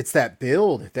that. It's that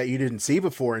build that you didn't see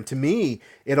before. And to me,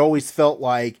 it always felt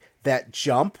like that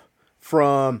jump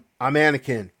from I'm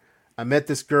Anakin. I met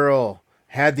this girl,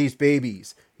 had these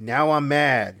babies. Now I'm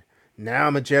mad. Now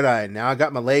I'm a Jedi. Now I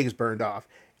got my legs burned off.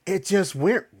 it just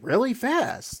went really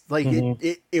fast. Like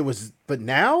Mhm. it was, but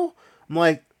now I'm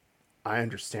like, I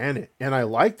understand it. And I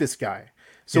like this guy.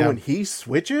 So Yeah. when he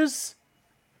switches,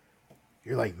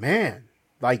 you're like, man,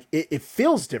 like it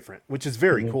feels different, which is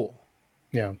very Mhm. cool.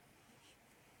 Yeah.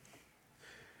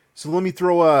 So let me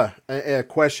throw a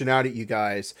question out at you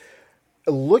guys.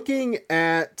 Looking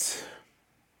at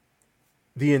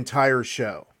the entire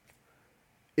show,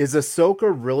 is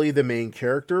Ahsoka really the main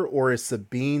character or is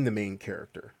Sabine the main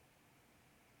character?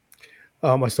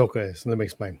 Ahsoka is. Let me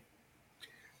explain.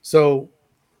 So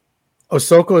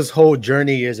Ahsoka's whole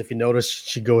journey is, if you notice,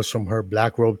 she goes from her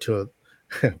black robe to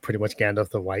pretty much Gandalf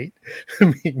the White,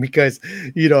 because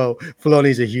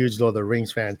Filoni's a huge Lord of the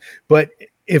Rings fan. But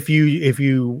if you if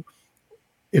you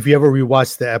if you ever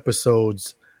rewatch the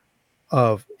episodes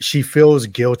of, she feels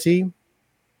guilty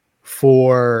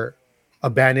for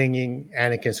abandoning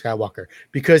Anakin Skywalker,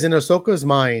 because in Ahsoka's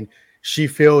mind, she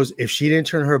feels if she didn't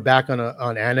turn her back on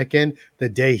Anakin the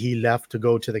day he left to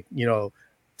go to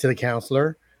the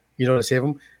counselor, to save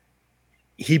him,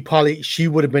 she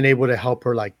would have been able to help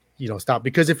her, like, stop.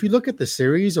 Because if you look at the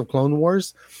series of Clone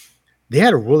Wars, they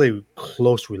had a really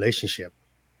close relationship,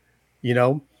 you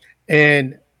know,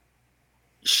 and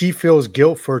she feels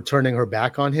guilt for turning her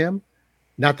back on him,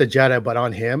 not the Jedi, but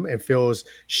on him, and feels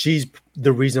she's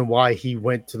the reason why he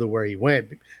went to where he went,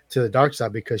 to the dark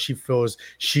side, because she feels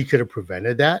she could have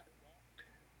prevented that.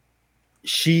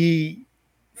 She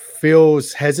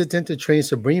feels hesitant to train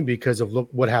Sabrine because of, look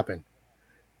what happened.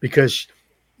 Because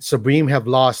Sabrine have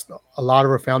lost a lot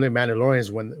of her family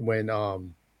Mandalorians when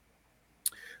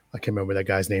I can't remember that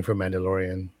guy's name from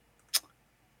Mandalorian.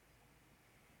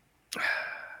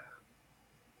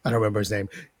 I don't remember his name.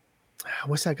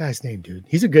 What's that guy's name, dude?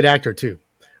 He's a good actor too.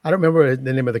 I don't remember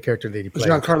the name of the character that he played.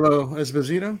 Giancarlo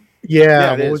Esposito. Yeah,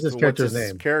 Yeah, it what is. was this But what's character's his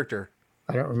name? character?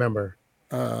 I don't remember.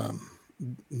 No,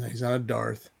 he's not a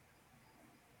Darth.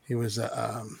 He was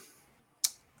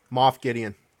Moff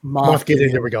Gideon. Moff Moff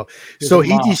Gideon. There Gideon. we go. He was a So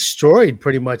he Moff. destroyed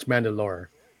pretty much Mandalore,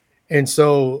 and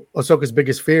so Ahsoka's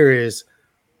biggest fear is,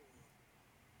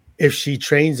 if she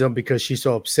trains him, because she's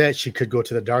so upset, she could go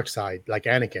to the dark side like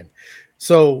Anakin.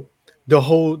 So the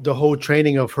whole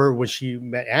training of her when she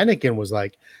met Anakin was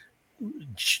like,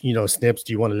 Snips,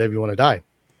 do you want to live? You want to die?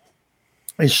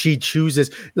 And she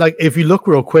chooses, like, if you look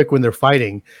real quick when they're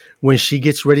fighting, when she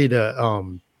gets ready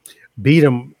to beat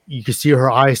him, you can see her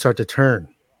eyes start to turn,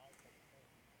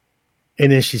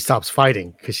 and then she stops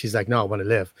fighting because she's like, no, I want to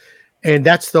live. And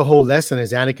that's the whole lesson.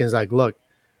 Is Anakin's like, look,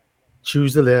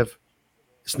 choose to live.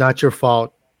 It's not your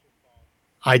fault.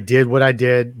 I did what I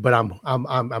did, but I'm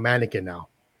Anakin now.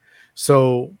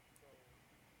 So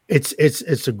it's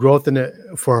a growth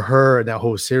for her in that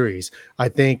whole series. I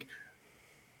think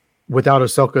without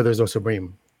Ahsoka, there's no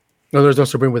Supreme. No, there's no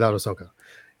Supreme without Ahsoka.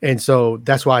 And so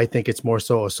that's why I think it's more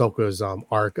so Ahsoka's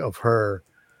arc of her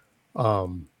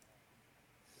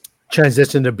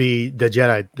transition to be the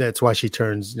Jedi. That's why she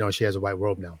turns, she has a white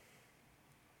robe now.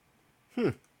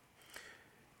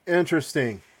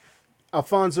 Interesting.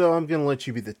 Alfonso, I'm going to let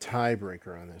you be the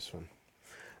tiebreaker on this one.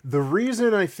 The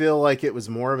reason I feel like it was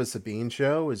more of a Sabine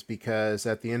show is because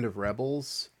at the end of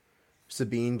Rebels,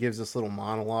 Sabine gives this little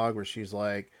monologue where she's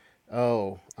like,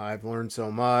 "Oh, I've learned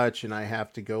so much and I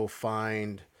have to go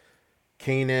find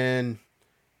Kanan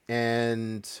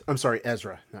and I'm sorry,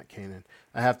 Ezra, not Kanan.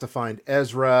 I have to find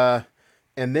Ezra."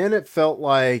 And then it felt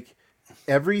like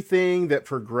everything that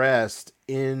progressed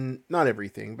in, not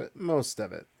everything, but most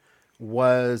of it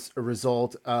was a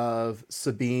result of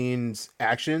Sabine's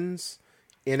actions,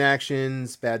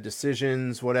 inactions, bad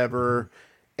decisions, whatever.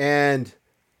 And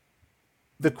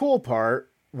the cool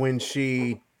part, when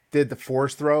she did the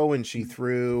force throw and she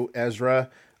threw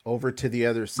Ezra over to the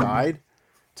other side,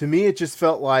 to me it just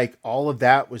felt like all of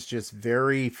that was just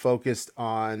very focused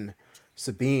on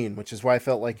Sabine, which is why I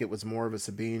felt like it was more of a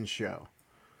Sabine show.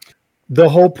 The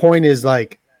whole point is,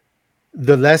 like,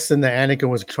 the lesson that Anakin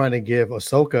was trying to give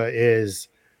Ahsoka is,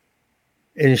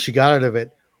 and she got out of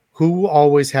it, who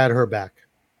always had her back?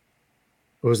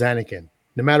 It was Anakin.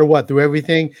 No matter what, through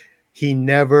everything, he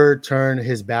never turned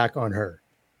his back on her.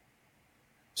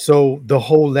 So the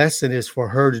whole lesson is for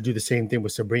her to do the same thing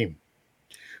with Sabrine.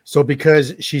 So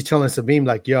because she's telling Sabine,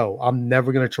 like, yo, I'm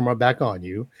never going to turn my back on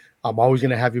you. I'm always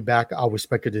going to have you back. I'll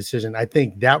respect your decision. I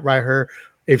think that right her,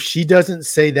 if she doesn't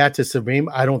say that to Sabine,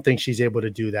 I don't think she's able to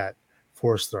do that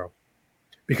force throw,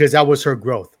 because that was her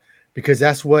growth, because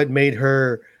that's what made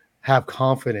her have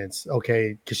confidence.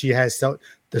 Okay. Because she has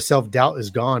the self-doubt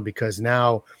is gone, because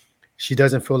now she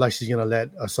doesn't feel like she's going to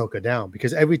let Ahsoka down.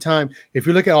 Because every time, if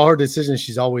you look at all her decisions,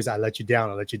 she's always, I let you down.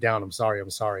 I let you down. I'm sorry.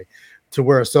 I'm sorry. To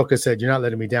where Ahsoka said, you're not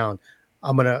letting me down.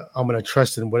 I'm gonna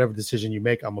trust in whatever decision you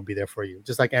make. I'm gonna be there for you,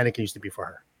 just like Anakin used to be for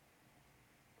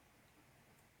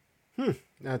her.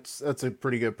 That's a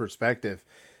pretty good perspective.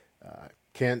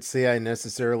 Can't say I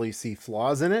necessarily see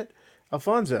flaws in it.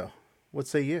 Alfonso, what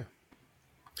say you?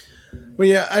 Well,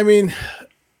 yeah, I mean,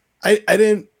 I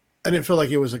didn't feel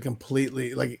like it was a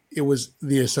completely like it was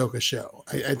the Ahsoka show.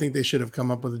 I think they should have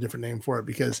come up with a different name for it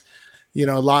because, a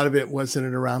lot of it was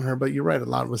centered around her. But you're right, a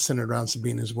lot was centered around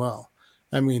Sabine as well.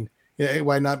 I mean, yeah,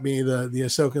 why not be the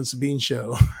Ahsoka and Sabine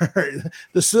show,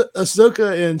 the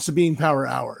Ahsoka and Sabine Power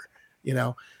Hour? You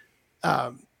know,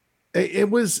 um, it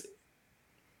was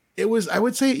I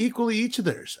would say equally each of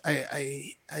theirs.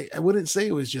 I wouldn't say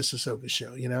it was just Ahsoka's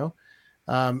show.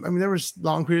 I mean, there was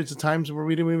long periods of times where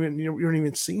we didn't even you weren't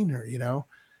even seeing her.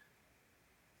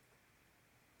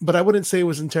 But I wouldn't say it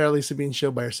was entirely Sabine's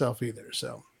show by herself either.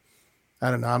 So I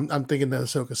don't know. I'm thinking the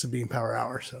Ahsoka Sabine Power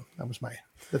Hour. So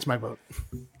that's my vote.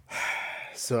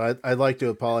 So I'd like to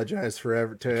apologize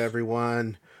to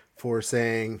everyone for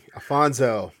saying,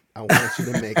 Alfonso, I want you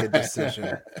to make a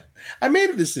decision. I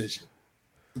made a decision.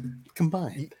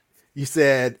 Combined. You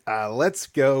said, let's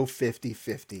go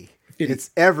 50-50.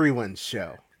 It's everyone's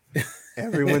show.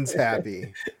 Everyone's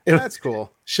happy. That's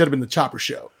cool. Should have been the Chopper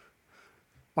show.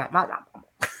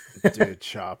 Dude,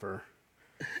 Chopper.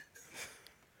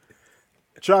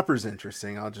 Chopper's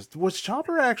interesting. Was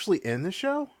Chopper actually in the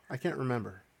show? I can't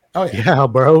remember. Oh yeah,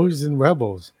 bro, he's in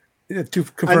Rebels. Yeah,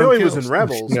 I know he was in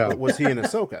Rebels, but was he in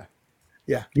Ahsoka?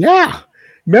 Yeah.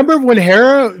 Remember when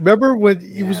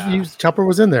he was Chopper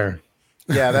was in there?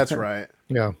 Yeah, that's right.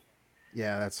 Yeah.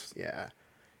 Yeah.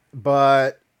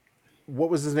 But what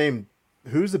was his name?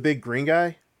 Who's the big green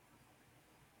guy?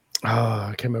 Oh,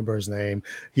 I can't remember his name.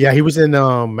 Yeah, he was in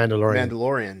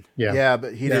Mandalorian. Yeah,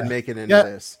 but he didn't make it into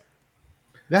this.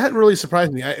 That really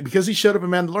surprised me because he showed up in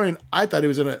Mandalorian. I thought he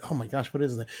was gonna. Oh my gosh, what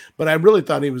is it? But I really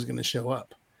thought he was gonna show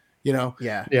up. Yeah.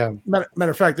 Matter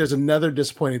of fact, there's another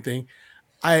disappointing thing.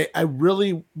 I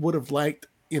really would have liked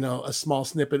a small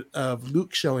snippet of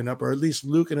Luke showing up, or at least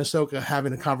Luke and Ahsoka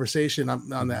having a conversation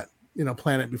on that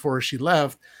planet before she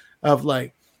left. Of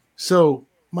like, so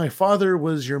my father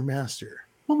was your master.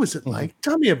 What was it like?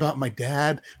 Tell me about my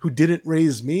dad who didn't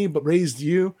raise me but raised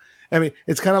you. I mean,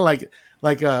 it's kind of like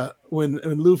when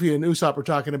Luffy and Usopp were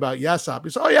talking about Yasopp.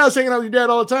 He's, oh yeah, I was hanging out with your dad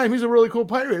all the time. He's a really cool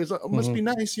pirate. It's like, must be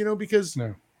nice, because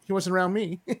he wasn't around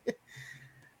me.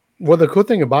 Well, the cool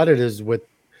thing about it is with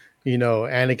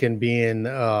Anakin being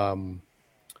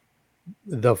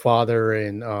the father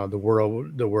in the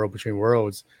world between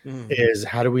worlds, is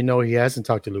how do we know he hasn't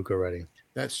talked to Luke already?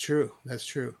 That's true.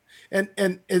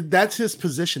 And that's his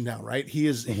position now, right? He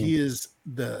is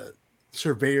the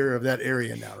surveyor of that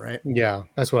area now, right? Yeah,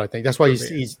 that's what I think. That's why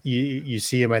you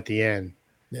see him at the end,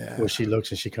 where she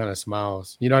looks and she kind of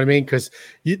smiles. You know what I mean? Because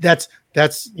that's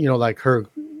like her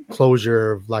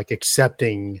closure of like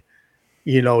accepting.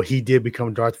 He did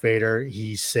become Darth Vader.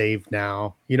 He's saved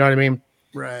now. You know what I mean?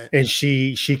 Right. And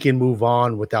she can move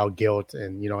on without guilt.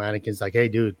 And Anakin's like, hey,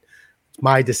 dude, it's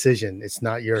my decision. It's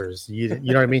not yours. You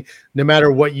know what I mean? No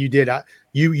matter what you did,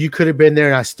 you could have been there,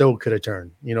 and I still could have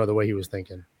turned. The way he was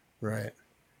thinking. Right.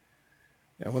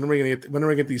 Yeah. When are we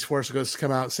gonna get these Force Ghosts to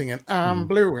come out singing "I'm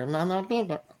blue and I'm not blue"?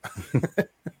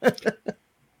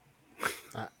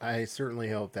 I certainly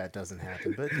hope that doesn't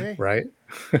happen. But hey, right?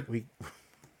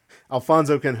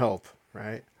 Alfonso can hope,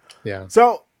 right? Yeah.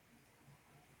 So,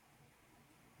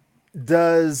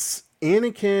 does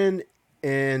Anakin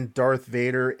and Darth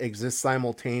Vader exist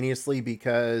simultaneously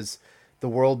because the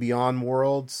world beyond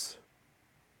worlds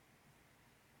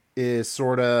is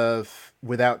sort of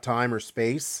without time or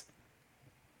space?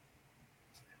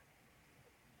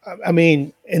 I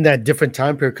mean, in that different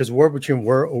time period, because world between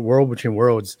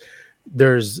worlds,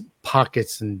 there's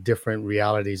pockets and different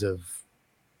realities of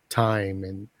time,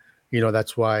 and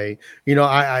that's why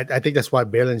I think that's why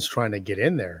Balin's trying to get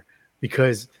in there,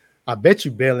 because I bet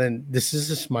you Balin, this is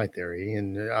just my theory,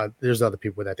 and there's other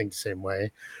people that think the same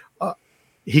way.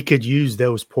 He could use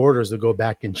those portals to go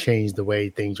back and change the way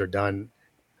things are done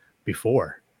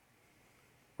before,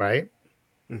 right?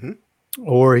 Mm-hmm.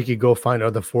 Or he could go find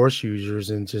other Force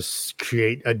users and just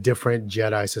create a different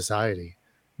Jedi society.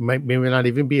 Maybe not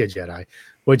even be a Jedi,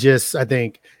 but just I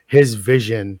think his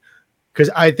vision, because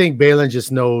I think Balin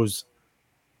just knows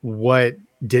what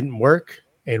didn't work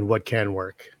and what can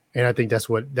work, and I think that's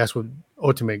what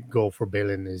ultimate goal for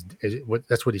Balin is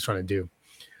that's what he's trying to do.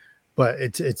 But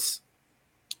it's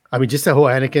I mean, just the whole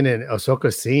Anakin and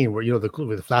Ahsoka scene where with the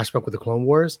flashback with the Clone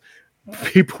Wars.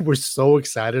 People were so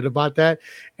excited about that,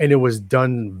 and it was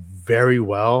done very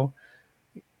well.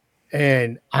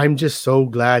 And I'm just so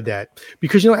glad that,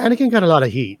 because Anakin got a lot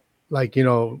of heat, like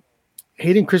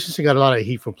Hayden Christensen got a lot of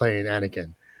heat for playing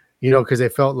Anakin, because they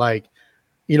felt like,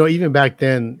 even back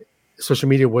then, social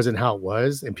media wasn't how it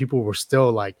was, and people were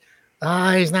still like,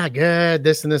 he's not good,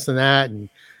 this and this and that, and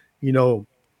you know,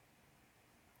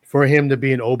 for him to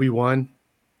be an Obi-Wan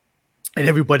and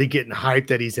everybody getting hyped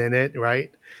that he's in it,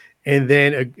 right? And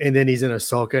then he's in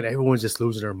Ahsoka, and everyone's just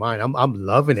losing their mind. I'm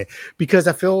loving it because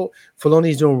I feel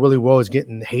Filoni's doing really well. Is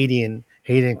getting Hayden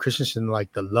Christensen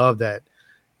like the love that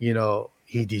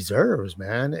he deserves,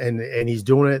 man, and he's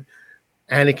doing it.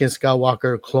 Anakin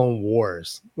Skywalker Clone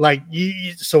Wars, like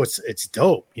so it's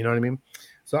dope. You know what I mean?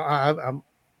 So I'm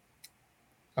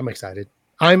excited.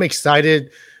 I'm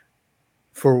excited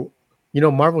for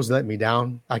Marvel's let me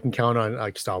down. I can count on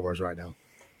like Star Wars right now,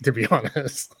 to be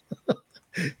honest.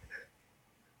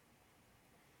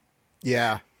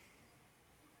 Yeah.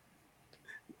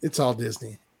 It's all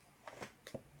Disney.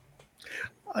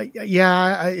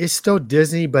 It's still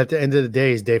Disney, but at the end of the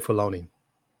day, it's Dave Filoni.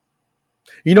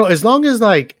 As long as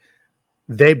like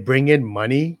they bring in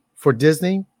money for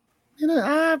Disney,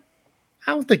 I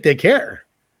don't think they care.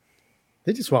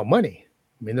 They just want money.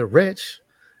 I mean, they're rich,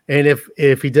 and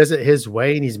if he does it his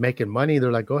way and he's making money,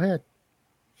 they're like, go ahead.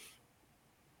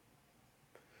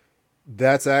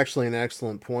 That's actually an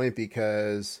excellent point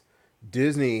because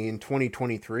Disney in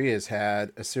 2023 has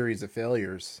had a series of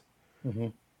failures. Mm-hmm.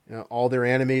 All their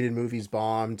animated movies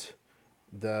bombed.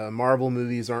 The Marvel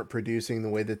movies aren't producing the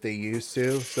way that they used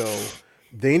to. So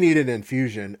they need an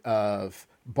infusion of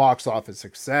box office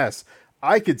success.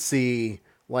 I could see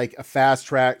like a fast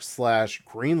track /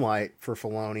 green light for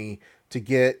Filoni to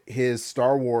get his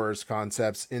Star Wars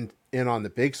concepts in on the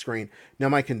big screen. Now,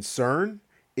 my concern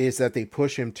is that they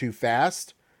push him too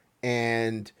fast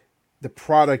and the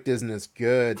product isn't as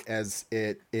good as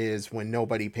it is when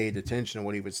nobody paid attention to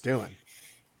what he was doing.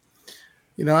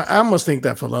 I almost think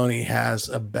that Filoni has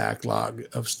a backlog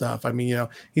of stuff. I mean,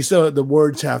 he still the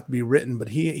words have to be written, but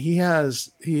he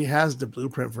has the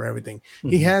blueprint for everything. Mm-hmm.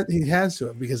 He has to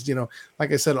it because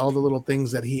like I said, all the little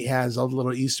things that he has, all the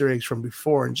little Easter eggs from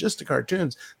before, and just the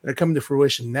cartoons that are coming to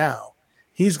fruition now.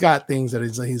 He's got things that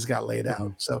he's got laid out.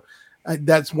 Mm-hmm. So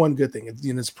that's one good thing.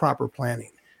 It's proper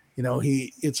planning.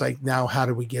 It's like, now how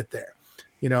do we get there?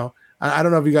 I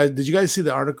don't know if did you guys see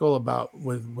the article about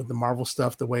with the Marvel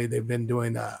stuff, the way they've been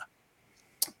doing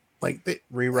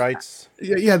rewrites.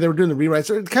 Yeah, they were doing the rewrites.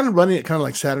 They're kind of running it kind of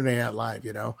like Saturday Night Live,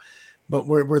 but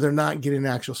where they're not getting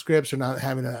actual scripts, they're not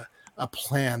having a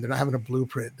plan, they're not having a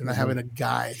blueprint, they're not having a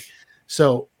guide.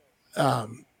 So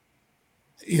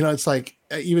it's like,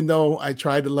 even though I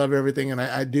tried to love everything, and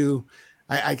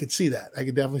I could see that. I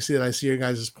could definitely see that. I see your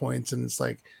guys' points, and it's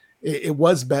like, it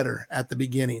was better at the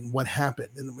beginning. What happened,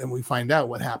 and we find out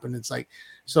what happened. It's like,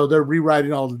 so they're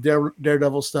rewriting all the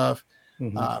Daredevil stuff.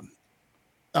 Mm-hmm.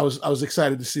 I was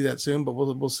excited to see that soon, but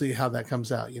we'll see how that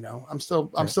comes out. I'm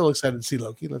still excited to see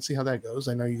Loki. Let's see how that goes.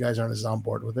 I know you guys aren't as on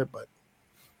board with it, but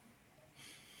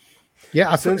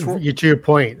yeah, to your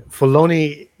point,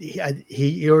 Filoni,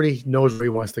 he already knows where he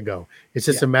wants to go. It's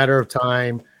just a matter of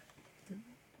time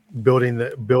building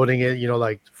it.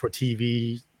 Like for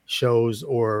TV shows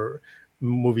or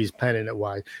movies, planning it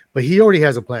wide, but he already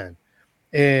has a plan,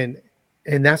 and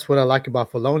that's what I like about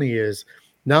Filoni is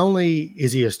not only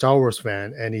is he a Star Wars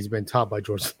fan and he's been taught by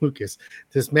George Lucas,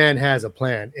 this man has a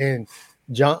plan. And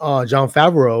John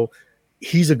Favreau,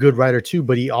 he's a good writer too,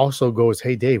 but he also goes,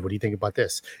 hey Dave, what do you think about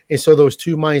this? And so those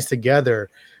two minds together,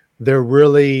 they're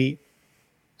really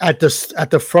at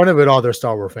the front of it all. They're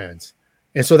Star Wars fans,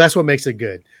 and so that's what makes it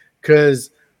good,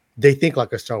 because they think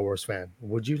like a Star Wars fan.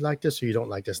 Would you like this or you don't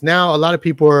like this? Now, a lot of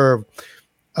people are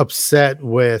upset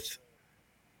with,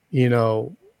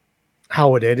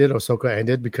 how it ended, Ahsoka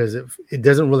ended, because it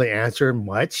doesn't really answer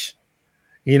much,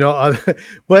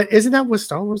 but isn't that what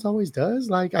Star Wars always does?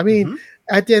 Like, I mean,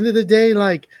 at the end of the day,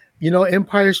 like,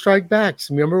 Empire Strike Back.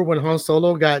 Remember when Han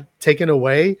Solo got taken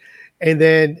away, and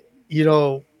then,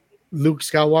 Luke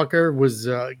Skywalker was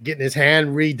getting his hand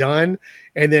redone,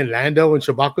 and then Lando and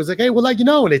Chewbacca was like, hey, well,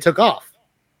 and they took off.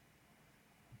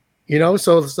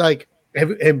 So it's like,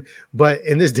 but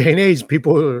in this day and age,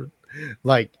 people are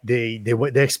like, they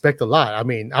expect a lot. I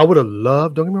mean, I would have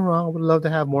loved, don't get me wrong, I would have loved to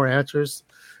have more answers.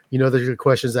 The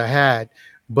questions I had,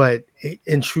 but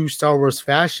in true Star Wars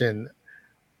fashion,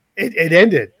 it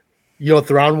ended.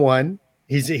 Thrawn won.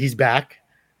 He's back.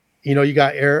 You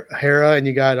got Hera and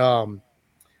you got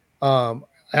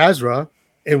Azra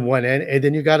in one end, and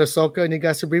then you got Ahsoka and you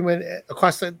got Sabrina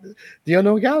across the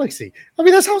unknown galaxy. I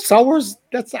mean, that's how Star Wars,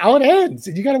 that's how it ends.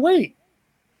 And you got to wait.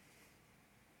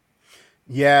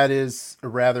 Yeah, it is a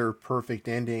rather perfect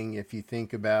ending if you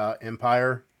think about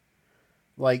Empire.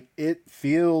 Like, it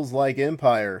feels like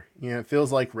Empire. It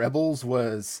feels like Rebels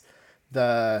was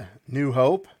the New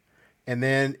Hope, and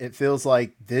then it feels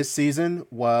like this season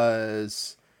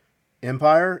was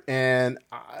Empire. And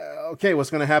okay, what's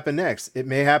going to happen next? It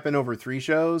may happen over 3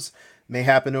 shows, may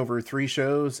happen over 3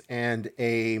 shows and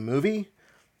a movie,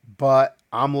 but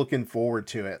I'm looking forward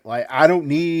to it. Like, I don't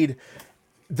need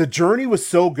the journey was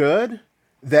so good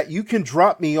that you can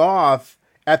drop me off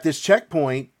at this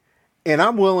checkpoint and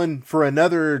I'm willing for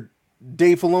another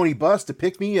Dave Filoni bus to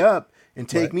pick me up and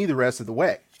take me the rest of the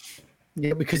way.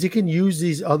 Yeah, because you can use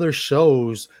these other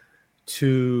shows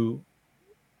to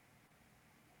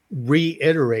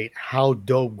reiterate how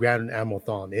dope Grand Admiral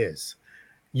Thrawn is.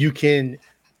 You can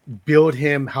build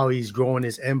him how he's growing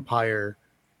his empire,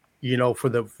 for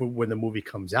when the movie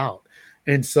comes out.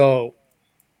 And so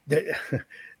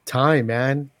time,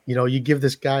 man, you give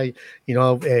this guy,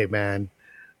 hey man,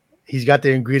 he's got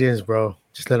the ingredients, bro.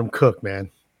 Just let him cook,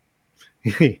 man.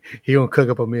 He gonna cook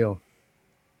up a meal.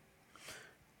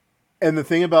 And the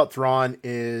thing about Thrawn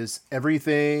is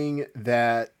everything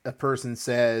that a person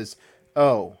says,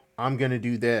 oh, I'm going to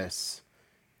do this.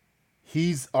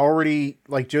 He's already,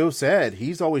 like Joe said,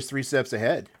 he's always 3 steps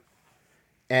ahead.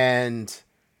 And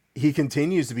he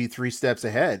continues to be 3 steps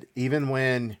ahead. Even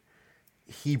when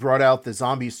he brought out the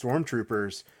zombie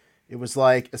stormtroopers, it was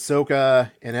like Ahsoka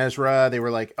and Ezra, they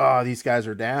were like, oh, these guys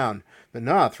are down. But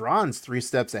no, Thrawn's 3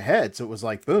 steps ahead. So it was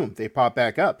like, boom, they pop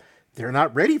back up. They're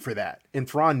not ready for that. And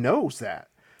Thrawn knows that.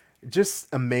 Just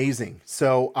amazing.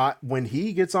 So when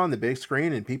he gets on the big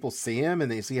screen and people see him and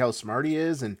they see how smart he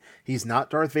is and he's not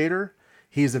Darth Vader,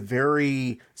 he's a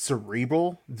very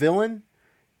cerebral villain,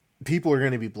 people are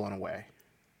going to be blown away.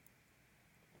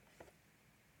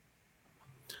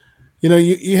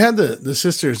 You had the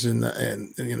sisters in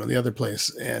the other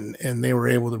place, and they were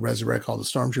able to resurrect all the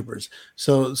stormtroopers.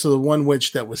 So the one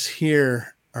witch that was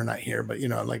here, or not here, but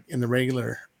like in the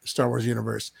regular Star Wars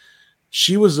universe,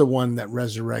 she was the one that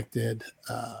resurrected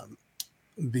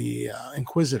the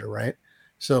Inquisitor, right?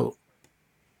 So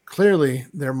clearly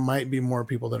there might be more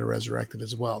people that are resurrected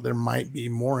as well. There might be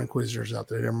more Inquisitors out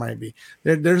there. There might be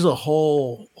there's a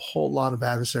whole lot of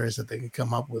adversaries that they can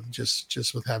come up with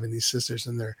just with having these sisters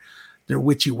and their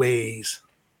witchy ways.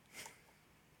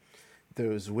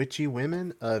 Those witchy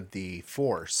women of the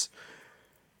Force.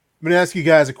 I'm going to ask you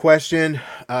guys a question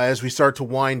as we start to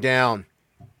wind down.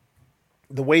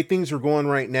 The way things are going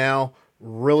right now,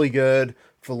 really good.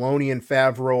 Filoni and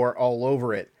Favreau are all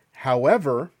over it.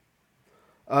 However,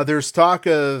 there's talk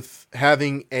of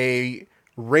having a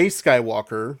Rey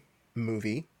Skywalker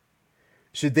movie.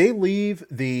 Should they leave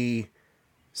the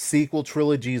sequel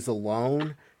trilogies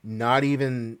alone, not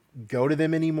even go to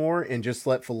them anymore, and just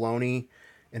let Filoni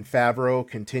and Favreau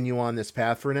continue on this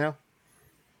path for now?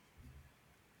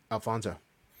 Alfonso.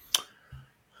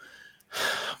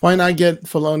 Why not get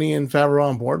Filoni and Favreau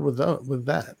on board with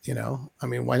that? I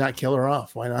mean, why not kill her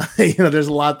off? Why not? There's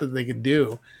a lot that they could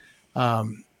do.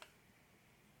 Man,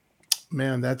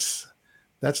 that's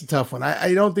a tough one.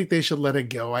 I don't think they should let it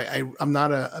go. I'm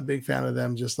not a big fan of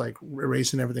them just like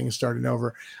erasing everything and starting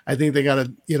over. I think they got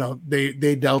to,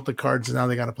 they dealt the cards and now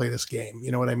they got to play this game.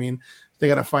 You know what I mean? They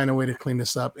got to find a way to clean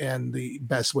this up, and the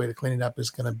best way to clean it up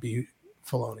is going to be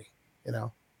Filoni.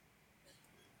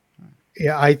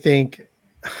 Yeah, I think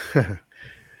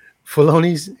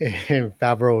Filoni's and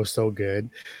Favreau is so good.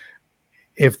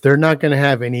 If they're not going to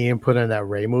have any input on that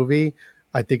Rey movie,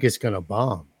 I think it's going to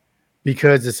bomb,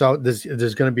 because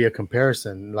there's going to be a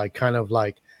comparison, like kind of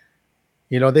like,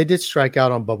 they did strike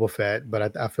out on Boba Fett,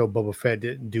 but I feel Boba Fett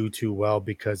didn't do too well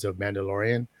because of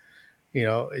Mandalorian.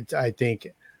 I think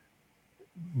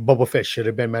Boba Fett should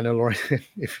have been Mandalorian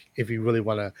if you really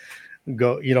want to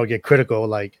go, get critical,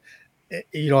 like.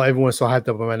 Everyone's so hyped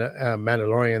up on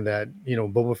Mandalorian that,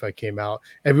 Boba Fett came out.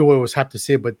 Everyone was hyped to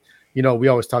see it, but, we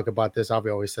always talk about this. Avi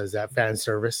always says that fan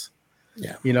service.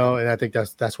 Yeah. And I think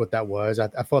that's what that was.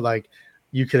 I felt like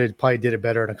you could have probably did it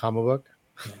better in a comic book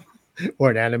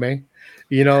or an anime.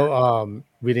 We didn't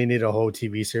need a whole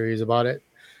TV series about it.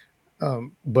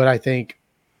 But I think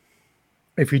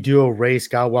if you do a Rey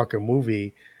Skywalker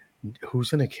movie, who's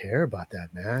going to care about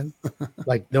that, man?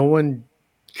 Like, no one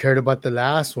cared about the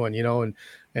last one, and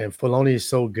Filoni is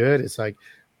so good. It's like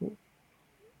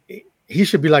he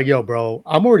should be like, yo, bro,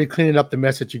 I'm already cleaning up the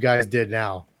mess that you guys did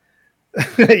now.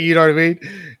 You know what I mean?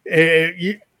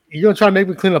 You're gonna try to make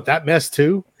me clean up that mess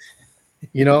too.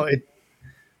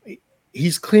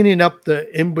 He's cleaning up the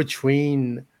in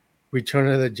between Return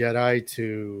of the Jedi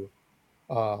to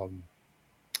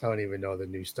I don't even know the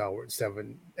new Star Wars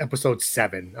episode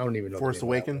 7. I don't even know. Force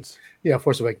Awakens. Yeah,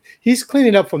 Force Awakens. He's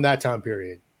cleaning up from that time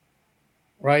period.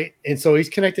 right? And so he's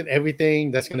connecting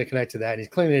everything that's going to connect to that. And he's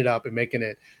cleaning it up and making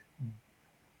it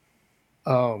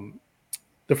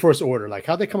the First Order. Like,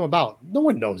 how'd they come about? No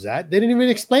one knows that. They didn't even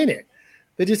explain it.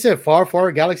 They just said far,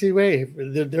 far galaxy away,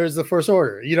 there's the First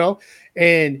Order, you know?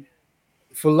 And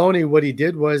Filoni, what he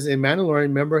did was in Mandalorian,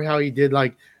 remember how he did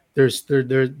like there's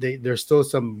still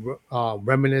some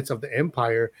remnants of the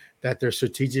Empire that they're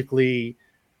strategically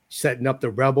setting up the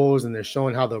rebels, and they're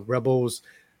showing how the rebels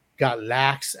got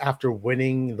lax after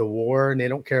winning the war and they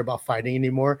don't care about fighting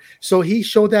anymore. So he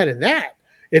showed that in that.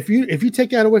 If you take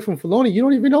that away from Filoni, you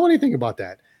don't even know anything about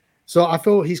that. So I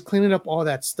feel he's cleaning up all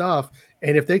that stuff.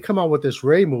 And if they come out with this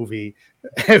Rey movie,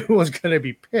 everyone's gonna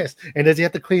be pissed. And does he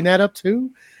have to clean that up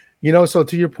too? You know, so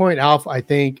to your point, Alf, I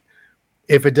think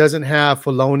if it doesn't have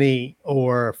Filoni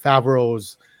or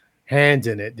Favreau's hands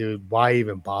in it, dude, why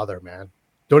even bother, man?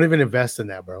 Don't even invest in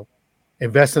that, bro.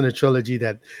 Invest in the trilogy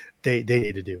that they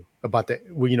need to do about the,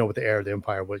 you know, with the heir of the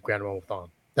Empire with Grand Moff Thawne.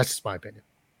 That's just my opinion.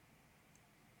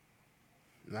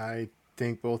 I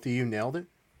think both of you nailed it.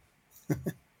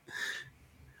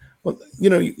 Well, you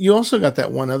know, you also got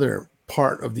that one other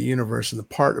part of the universe and the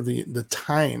part of the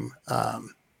time.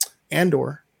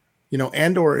 Andor, you know,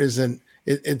 Andor isn't.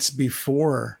 It's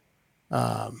before.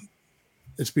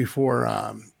 It's before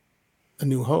A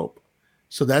New Hope,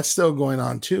 so that's still going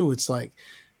on too. It's like,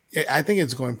 I think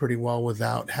it's going pretty well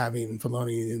without having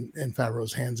Filoni and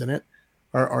Favreau's hands in it.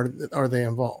 Are they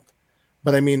involved?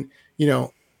 But I mean, you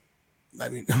know. I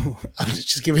mean, I'll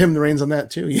just give him the reins on that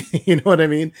too. You know what I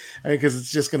mean? Because it's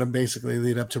just going to basically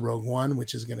lead up to Rogue One,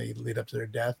 which is going to lead up to their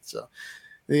death. So,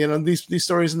 you know, these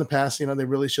stories in the past, you know, they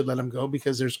really should let them go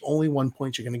because there's only one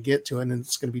point you're going to get to, and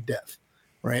it's going to be death,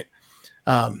 right?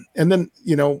 And then,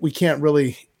 you know, we can't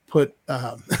really put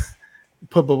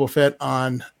Boba Fett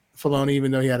on Filoni,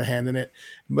 even though he had a hand in it.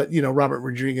 But, you know, Robert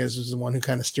Rodriguez was the one who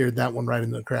kind of steered that one right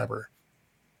into the crapper.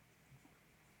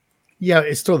 Yeah,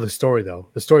 it's still the story, though.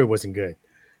 The story wasn't good.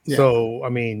 Yeah. So, I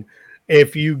mean,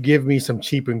 if you give me some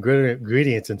cheap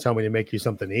ingredients and tell me to make you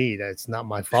something to eat, it's not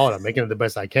my fault. I'm making it the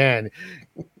best I can.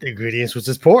 The ingredients was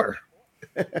just poor.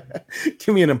 Give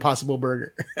me an Impossible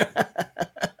Burger.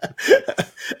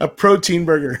 A protein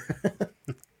burger.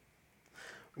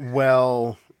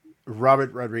 Well,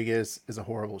 Robert Rodriguez is a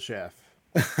horrible chef.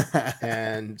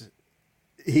 And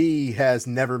he has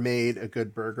never made a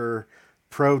good burger.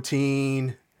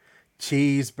 Protein,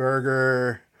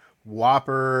 cheeseburger,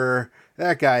 Whopper.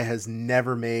 That guy has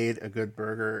never made a good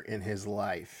burger in his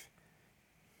life.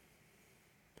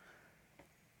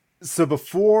 So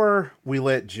before we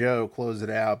let Joe close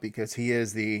it out, because he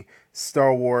is the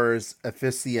Star Wars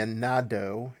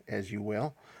aficionado, as you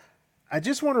will, I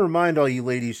just want to remind all you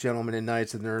ladies, gentlemen, and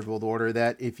knights of the Nerd World Order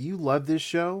that if you love this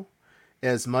show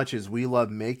as much as we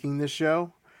love making this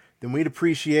show, then we'd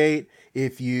appreciate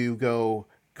if you go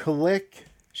click,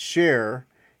 share,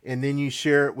 and then you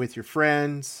share it with your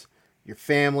friends, your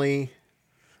family,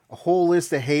 a whole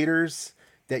list of haters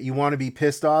that you want to be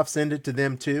pissed off. Send it to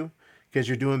them too, because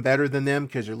you're doing better than them,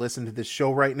 because you're listening to this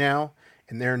show right now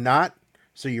and they're not,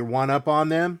 so you're one up on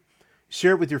them.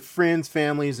 Share it with your friends,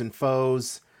 families, and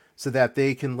foes so that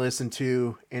they can listen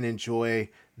to and enjoy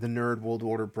the Nerd World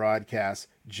Order broadcast.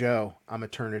 Joe, I'm going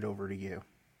to turn it over to you.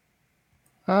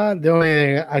 The only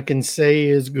thing I can say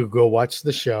is go watch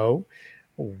the show,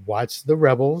 watch the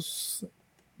Rebels,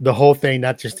 the whole thing,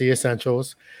 not just the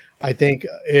essentials. I think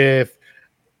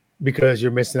because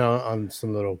you're missing out on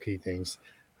some little key things,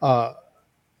 watch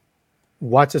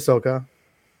Ahsoka.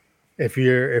 If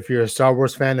you're a Star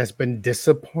Wars fan that's been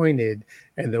disappointed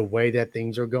in the way that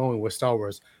things are going with Star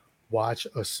Wars, watch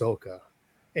Ahsoka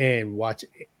and watch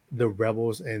the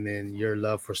Rebels, and then your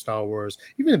love for Star Wars.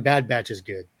 Even the Bad Batch is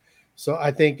good. So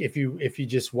I think if you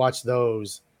just watch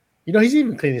those, you know, he's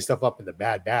even cleaning stuff up in the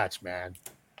Bad Batch, man.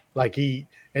 Like in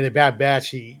the Bad Batch,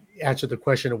 he answered the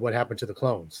question of what happened to the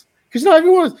clones. Because, you know,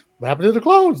 everyone's, what happened to the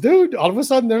clones, dude? All of a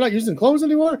sudden, they're not using clones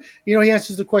anymore. You know, he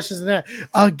answers the questions in that.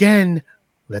 Again,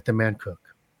 let the man cook.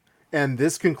 And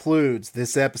this concludes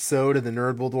this episode of the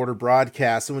Nerd World Order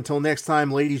broadcast. So until next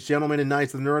time, ladies, gentlemen, and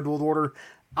knights of the Nerd World Order,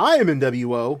 I am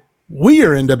NWO. We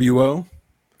are NWO.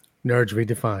 Nerds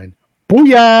redefined.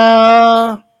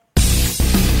 Booyah!